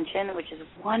much attention, which is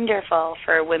wonderful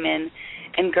for women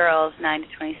and girls 9 to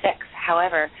 26.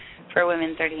 However, for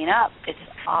women 30 and up, it's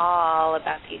all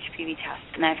about the HPV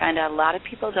test. And I find out a lot of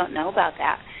people don't know about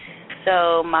that.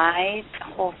 So my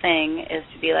whole thing is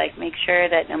to be like, make sure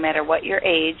that no matter what your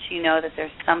age, you know that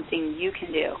there's something you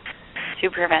can do to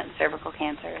prevent cervical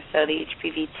cancer. So the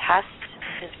HPV test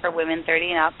is for women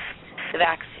 30 and up. The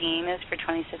vaccine is for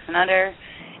 26 and under.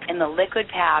 And the liquid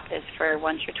pap is for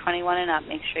once you're 21 and up.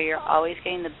 Make sure you're always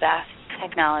getting the best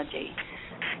technology,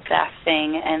 best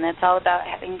thing. And that's all about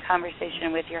having a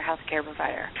conversation with your healthcare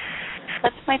provider.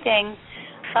 That's my thing.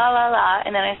 La, la, la.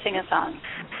 And then I sing a song.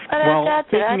 Well,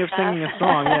 speaking of singing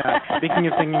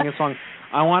a song,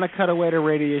 I want to cut away to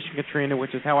Radiation Katrina,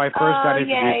 which is how I first got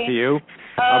introduced to you.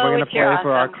 We're going to play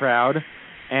for our crowd.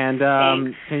 And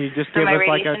can you just give us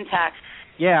like a...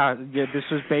 Yeah, this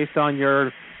was based on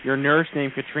your nurse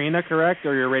named Katrina, correct?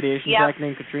 Or your radiation tech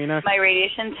named Katrina? My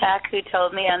radiation tech who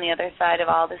told me on the other side of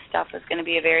all this stuff was going to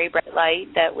be a very bright light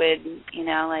that would,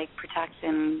 protect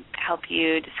and help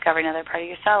you discover another part of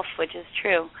yourself, which is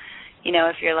true.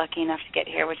 If you're lucky enough to get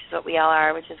here, which is what we all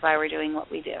are, which is why we're doing what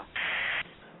we do.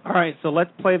 All right, so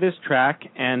let's play this track,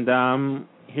 and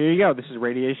here you go. This is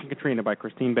Radiation Katrina by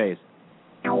Christine Bays.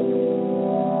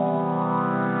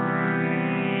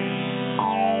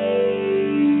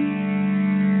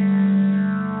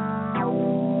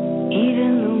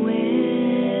 Even the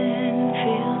wind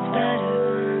feels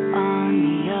better on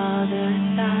the other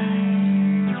side,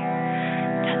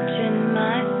 touching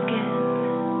my skin.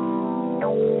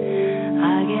 I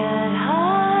get high.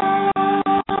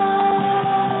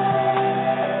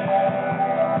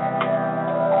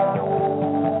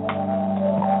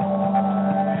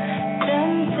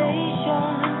 Sensation,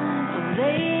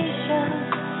 elation,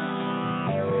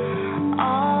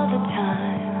 all the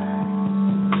time.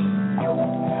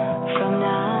 From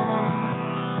now on,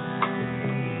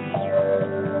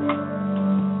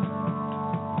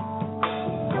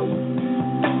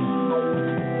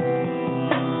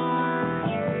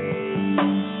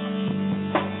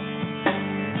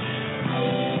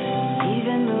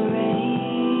 even the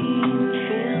rain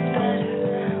feels better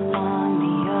on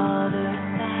the other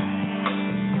side.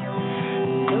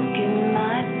 Look in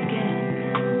my skin,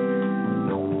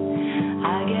 I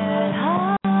get high.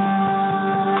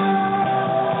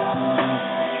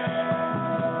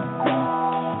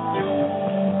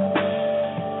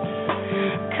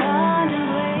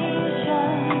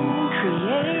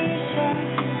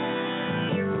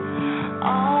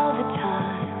 All the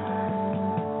time.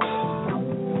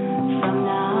 From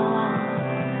now on,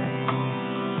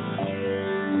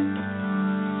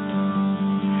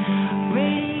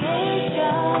 radiation,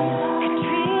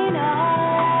 Katrina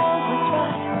was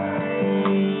right.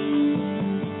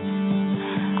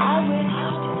 I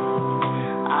wished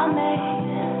I made,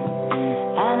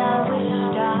 and I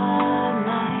wished I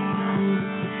might.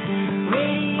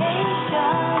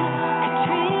 Radiation,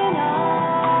 Katrina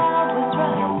was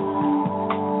right.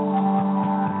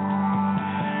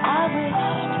 I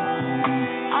wished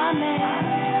I might.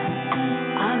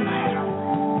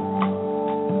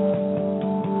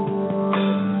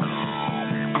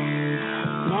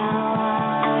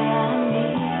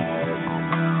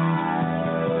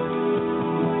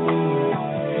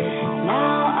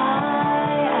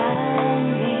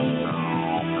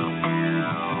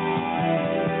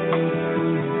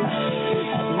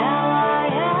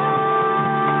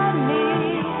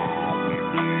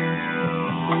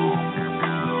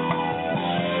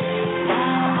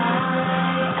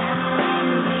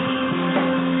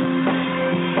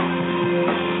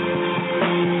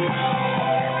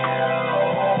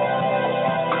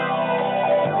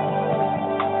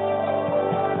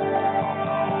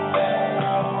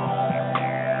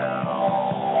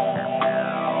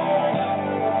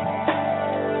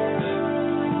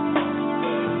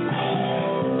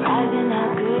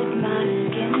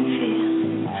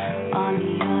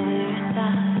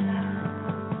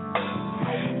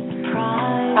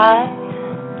 cry.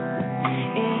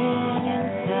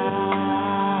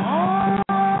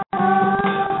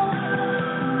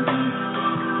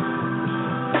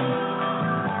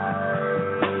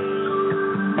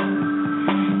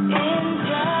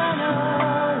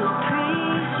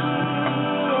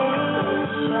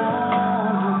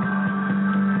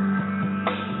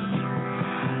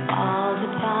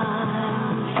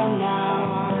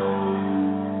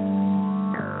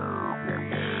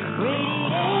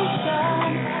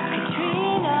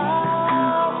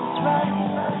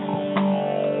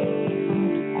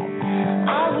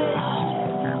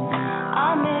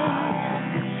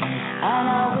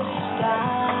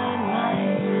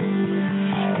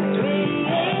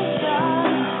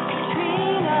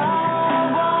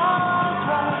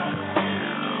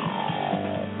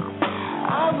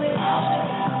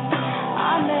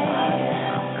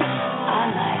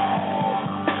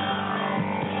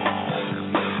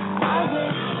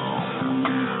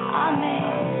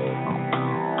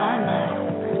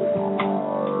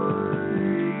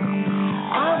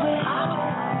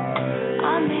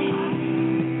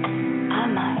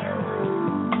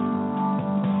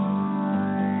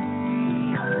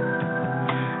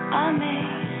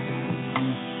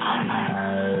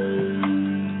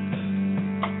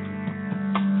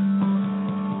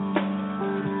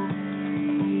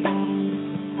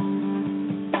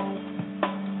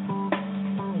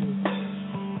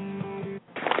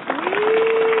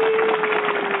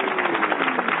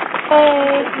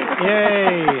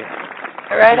 Yay!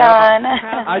 Right on.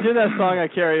 I do that song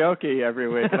at karaoke every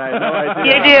week, and I have no idea.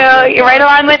 You do. You're right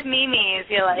along with Mimi's.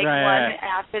 You're like Right. one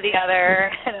after the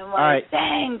other, and I'm like, right.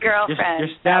 dang, girlfriend.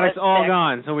 Your static's that was all sick.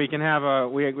 gone, so we can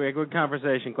have we had a good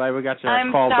conversation. Glad we got you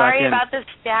I'm called back sorry in. about the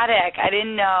static. I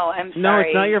didn't know. I'm sorry. No,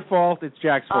 it's not your fault. It's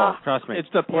Jack's fault. Oh. Trust me. It's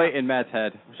the plate in Matt's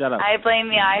head. Shut up. I blame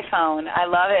the iPhone. I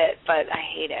love it, but I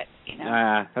hate it. You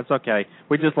know. That's okay.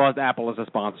 We just lost Apple as a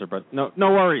sponsor, but no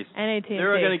worries. NAT&T. They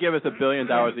were going to give us $1 billion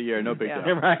a year. No big deal.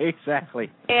 Right, exactly.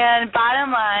 And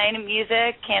bottom line,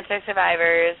 music, cancer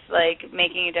survivors, like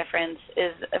making a difference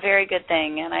is a very good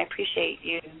thing, and I appreciate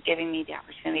you giving me the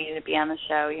opportunity to be on the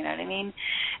show, you know what I mean?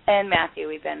 And Matthew,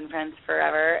 we've been friends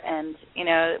forever, and, you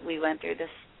know, we went through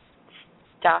this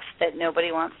stuff that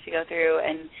nobody wants to go through,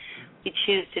 and we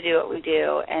choose to do what we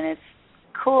do, and it's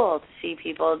cool to see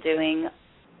people doing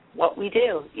what we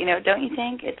do. You know, don't you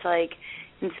think? It's, like,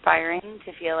 inspiring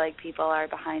to feel like people are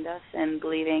behind us and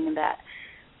believing that,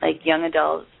 like, young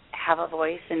adults have a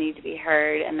voice and need to be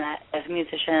heard, and that as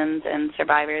musicians and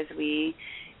survivors we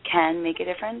can make a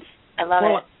difference. I love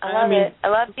it. I love it. I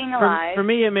love being alive. For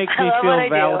me, it makes me I love feel what I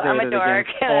do. I'm a validated dork.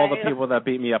 against all the people that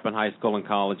beat me up in high school and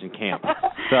college and camp.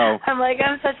 So I'm like,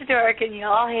 I'm such a dork, and you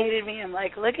all hated me. I'm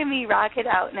like, look at me rock it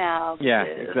out now. yeah,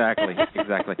 bitches.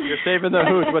 exactly. You're saving the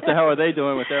hooch. What the hell are they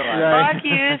doing with their lives? Right. Fuck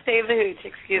you, save the hooch.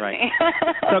 Excuse Right. me.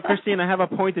 So, Christine, I have a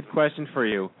pointed question for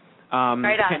you.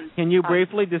 Right on. Can you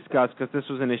briefly discuss, because this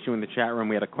was an issue in the chat room,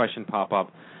 we had a question pop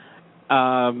up,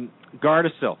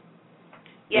 Gardasil.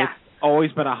 Yeah. It's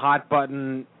always been a hot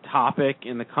button topic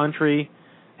in the country,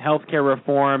 healthcare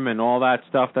reform and all that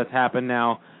stuff that's happened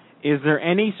now. Is there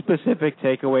any specific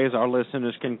takeaways our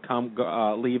listeners can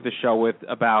leave the show with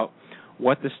about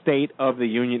what the state of the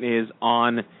union is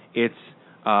on its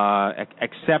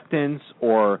acceptance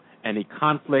or any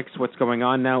conflicts, what's going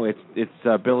on now, its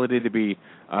ability to be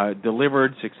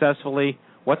delivered successfully?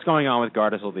 What's going on with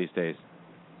Gardasil these days?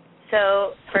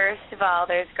 So, first of all,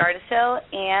 there's Gardasil,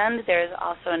 and there's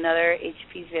also another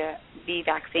HPV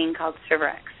vaccine called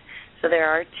Cervarix. So there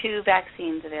are 2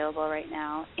 vaccines available right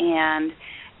now. And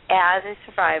as a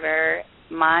survivor,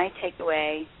 my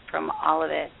takeaway from all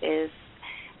of it is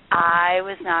I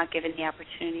was not given the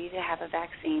opportunity to have a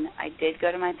vaccine. I did go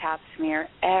to my Pap smear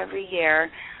every year.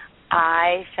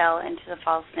 I fell into the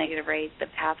false negative rate. The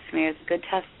Pap smear is a good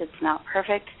test. It's not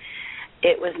perfect.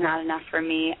 It was not enough for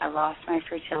me. I lost my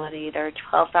fertility. There are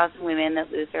 12,000 women that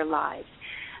lose their lives.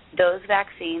 Those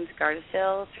vaccines,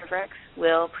 Gardasil, Cervarix,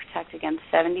 will protect against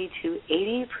 70 to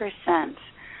 80%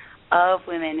 of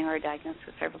women who are diagnosed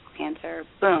with cervical cancer.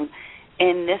 Boom.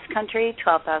 In this country,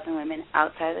 12,000 women.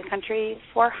 Outside of the country,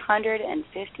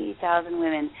 450,000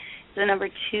 women. It's the number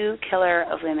 2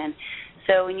 killer of women.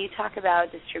 So when you talk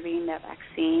about distributing that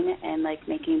vaccine and, like,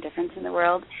 making a difference in the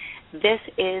world, this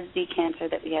is the cancer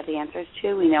that we have the answers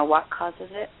to. We know what causes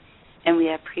it, and we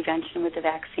have prevention with the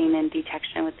vaccine and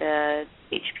detection with the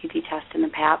HPV test and the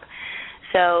PAP.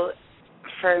 So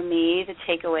for me, the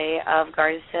takeaway of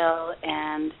Gardasil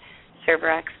and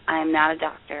Cervarix, I am not a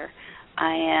doctor.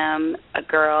 I am a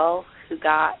girl who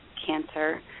got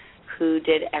cancer, who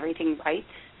did everything right,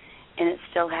 and it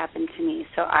still happened to me.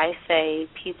 So I say,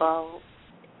 people,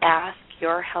 ask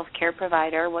your healthcare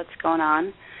provider what's going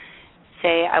on.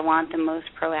 Say, I want the most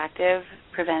proactive,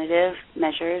 preventative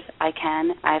measures I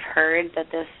can. I've heard that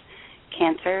this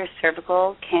cancer,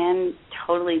 cervical, can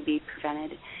totally be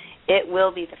prevented. It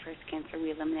will be the first cancer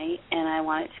we eliminate, and I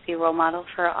want it to be a role model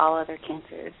for all other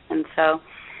cancers. And so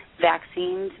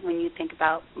vaccines, when you think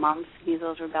about mumps,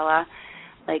 measles, rubella,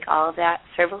 like all of that,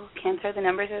 cervical cancer, the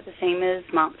numbers are the same as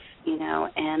mumps,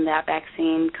 and that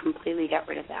vaccine completely got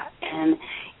rid of that. And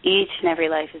each and every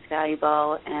life is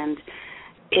valuable, and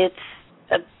it's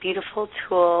a beautiful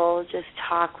tool. Just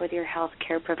talk with your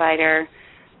healthcare provider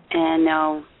and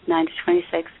know 9 to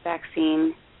 26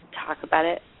 vaccine, talk about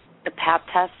it. The Pap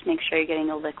test, make sure you're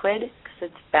getting a liquid because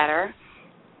it's better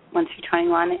once you're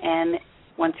 21. And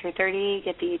once you're 30,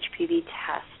 get the HPV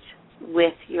test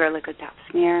with your liquid Pap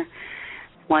smear.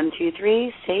 1, 2,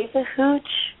 3, save the hooch.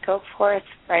 Go for it.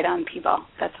 Right on, people.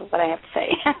 That's what I have to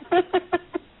say.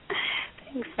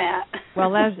 Thanks, Matt.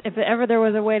 Well, if ever there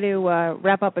was a way to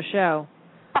wrap up a show,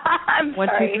 I'm 1,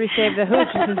 sorry. 2, 3, save the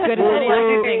hooch is as good as any I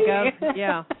can think of.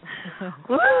 Yeah.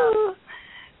 Woo!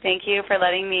 Thank you for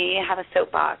letting me have a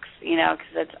soapbox, because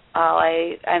that's all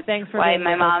Thanks for why being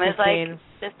my with mom us, is like, Christine.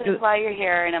 this is why you're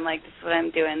here, and I'm like, this is what I'm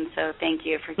doing, so thank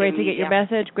you for Great giving to me get your the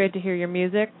message. Great to hear your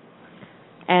music.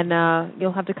 And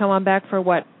you'll have to come on back for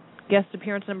what? Guest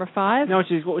appearance number 5? No,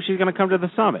 she's going to come to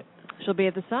the summit. She'll be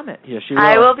at the summit. Yes, she will.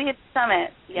 I will be at the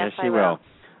summit. Yes, she I will.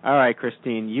 All right,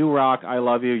 Christine, you rock. I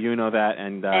love you. You know that.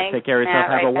 And Thanks, take care of yourself.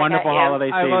 Matt. Have Right a back wonderful at you. holiday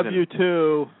season. I love you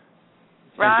too.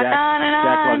 Rock Jack, on and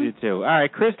Jack on. loves you too. All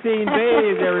right, Christine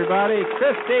Bays, everybody.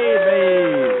 Christine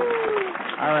Bays.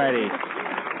 All righty.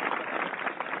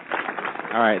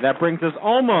 All right, that brings us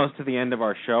almost to the end of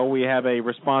our show. We have a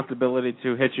responsibility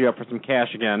to hit you up for some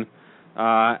cash again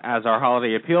as our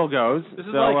holiday appeal goes. This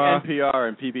is like NPR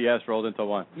and PBS rolled into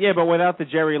one. Yeah, but without the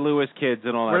Jerry Lewis kids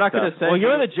and all that We're not stuff. going to send well,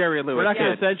 you're you, the Jerry Lewis We're not kid.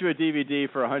 going to send you a DVD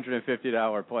for a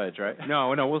 $150 pledge, right?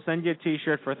 No, we'll send you a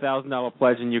T-shirt for $1,000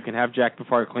 pledge, and you can have Jack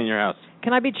Before clean your house.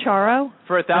 Can I be Charo?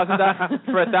 For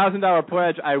 $1,000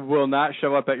 pledge, I will not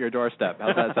show up at your doorstep.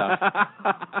 How's that sound?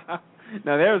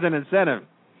 Now there's an incentive.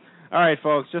 All right,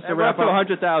 folks, just to we're wrap up to up.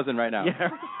 100,000 right now. Yeah.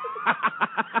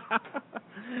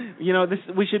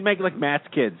 We should make like Matt's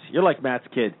Kids. You're like Matt's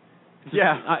kid.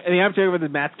 Yeah. And I'm talking with the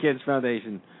Matt's Kids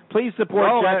Foundation. Please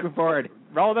support Jack Before.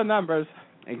 Roll the numbers.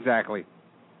 Exactly.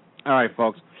 All right,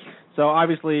 folks. So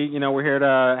obviously, we're here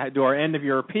to do our end of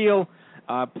your appeal.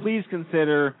 Please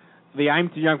consider the I'm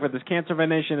Too Young for This Cancer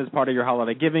Foundation as part of your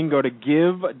holiday giving. Go to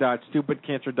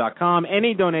give.stupidcancer.com.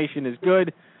 Any donation is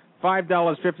good. $5,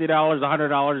 $50,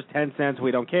 $100, 10 cents. We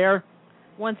don't care.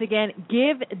 Once again,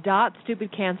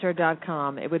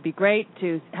 give.stupidcancer.com. It would be great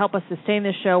to help us sustain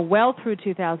this show well through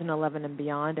 2011 and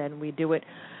beyond, and we do it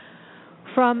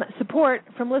from support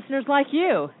from listeners like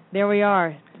you. There we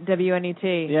are,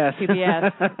 WNET, yes.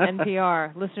 PBS,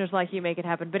 NPR. Listeners like you make it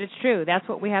happen. But it's true. That's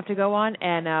what we have to go on,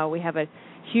 and we have a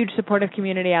huge supportive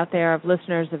community out there of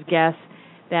listeners, of guests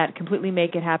that completely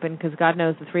make it happen, because God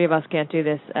knows the three of us can't do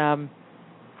this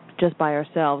just by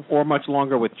ourselves. Or much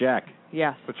longer with Jack.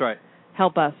 Yes. That's right.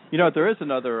 Help us. There is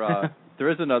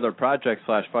another project /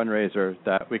 fundraiser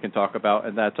that we can talk about,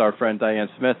 and that's our friend Diane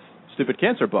Smith's Stupid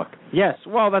Cancer book. Yes.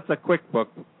 Well, that's a quick book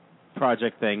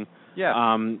project thing.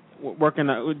 Yeah. Working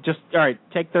just all right.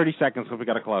 Take 30 seconds because we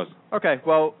got to close. Okay.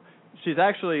 Well, she's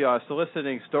actually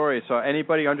soliciting stories. So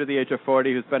anybody under the age of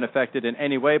 40 who's been affected in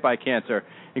any way by cancer,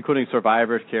 including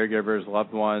survivors, caregivers,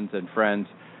 loved ones, and friends,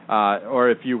 or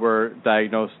if you were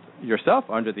diagnosed yourself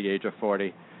under the age of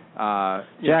 40.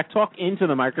 Jack, talk into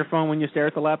the microphone when you stare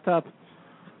at the laptop.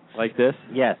 Like this?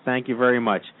 Yes, thank you very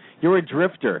much. You're a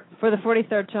drifter. For the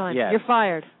 43rd time. Yes. You're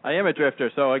fired. I am a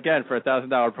drifter, so again, for a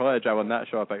 $1,000 pledge, I will not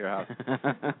show up at your house.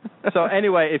 So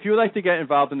anyway, if you would like to get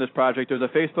involved in this project, there's a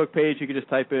Facebook page. You can just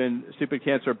type in Stupid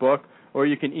Cancer Book, or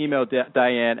you can email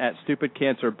Diane at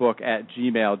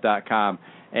stupidcancerbook@gmail.com.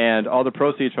 And all the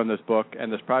proceeds from this book and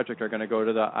this project are going to go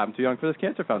to the I'm Too Young for This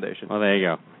Cancer Foundation. Well, there you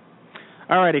go.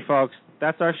 All righty, folks.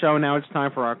 That's our show. Now it's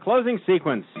time for our closing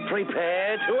sequence.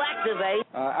 Prepare to activate.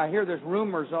 I hear there's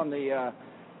rumors on the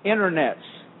internets.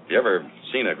 You ever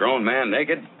seen a grown man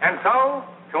naked? And so,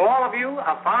 to all of you,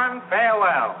 a fond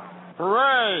farewell.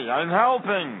 Hooray, I'm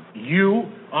helping. You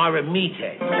are a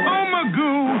meathead. Oh,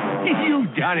 Magoo,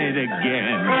 you've done it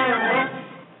again.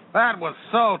 That was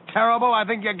so terrible, I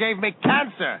think you gave me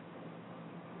cancer.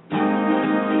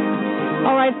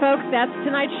 All right, folks, that's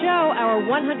tonight's show, our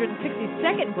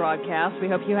 162nd broadcast. We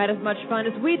hope you had as much fun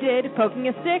as we did poking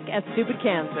a stick at Stupid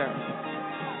Cancer.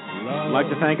 I'd like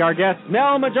to thank our guests,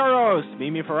 Mel Majoros,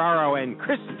 Mimi Ferraro, and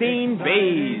Christine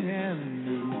Bays.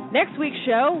 Next week's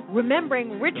show,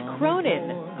 remembering Rich Cronin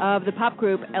of the pop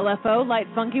group LFO, Light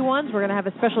Funky Ones. We're going to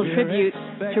have a special tribute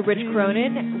to Rich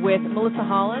Cronin with Melissa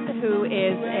Holland, who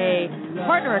is a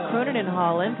partner at Cronin &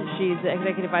 Holland. She's the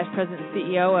Executive Vice President and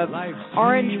CEO of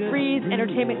Orange Freeze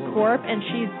Entertainment Corp., and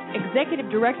she's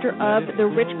Executive Director of the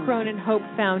Rich Cronin Hope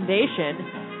Foundation.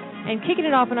 And kicking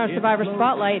it off in our Survivor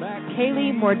Spotlight,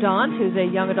 Kaylee Mordaunt, who's a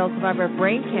young adult survivor of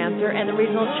brain cancer and the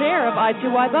regional chair of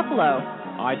I2Y Buffalo.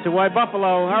 I2Y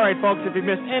Buffalo. All right, folks, if you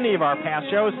missed any of our past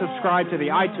shows, subscribe to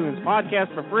the iTunes podcast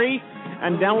for free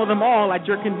and download them all at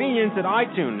your convenience at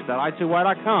iTunes at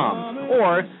i2y.com,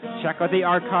 or check out the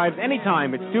archives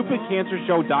anytime at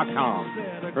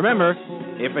stupidcancershow.com. Remember,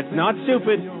 if it's not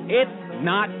stupid, it's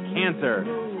not cancer.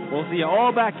 We'll see you all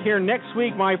back here next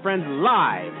week, my friends,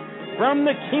 live from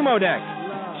the chemo deck.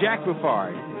 Jack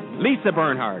Buffard, Lisa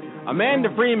Bernhardt, Amanda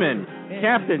Freeman,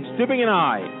 Captain Stupid, and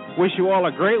I wish you all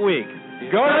a great week.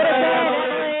 Go to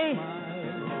bed!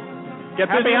 Get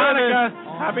Happy Hanukkah!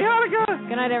 Happy Hanukkah!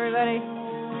 Good night, everybody.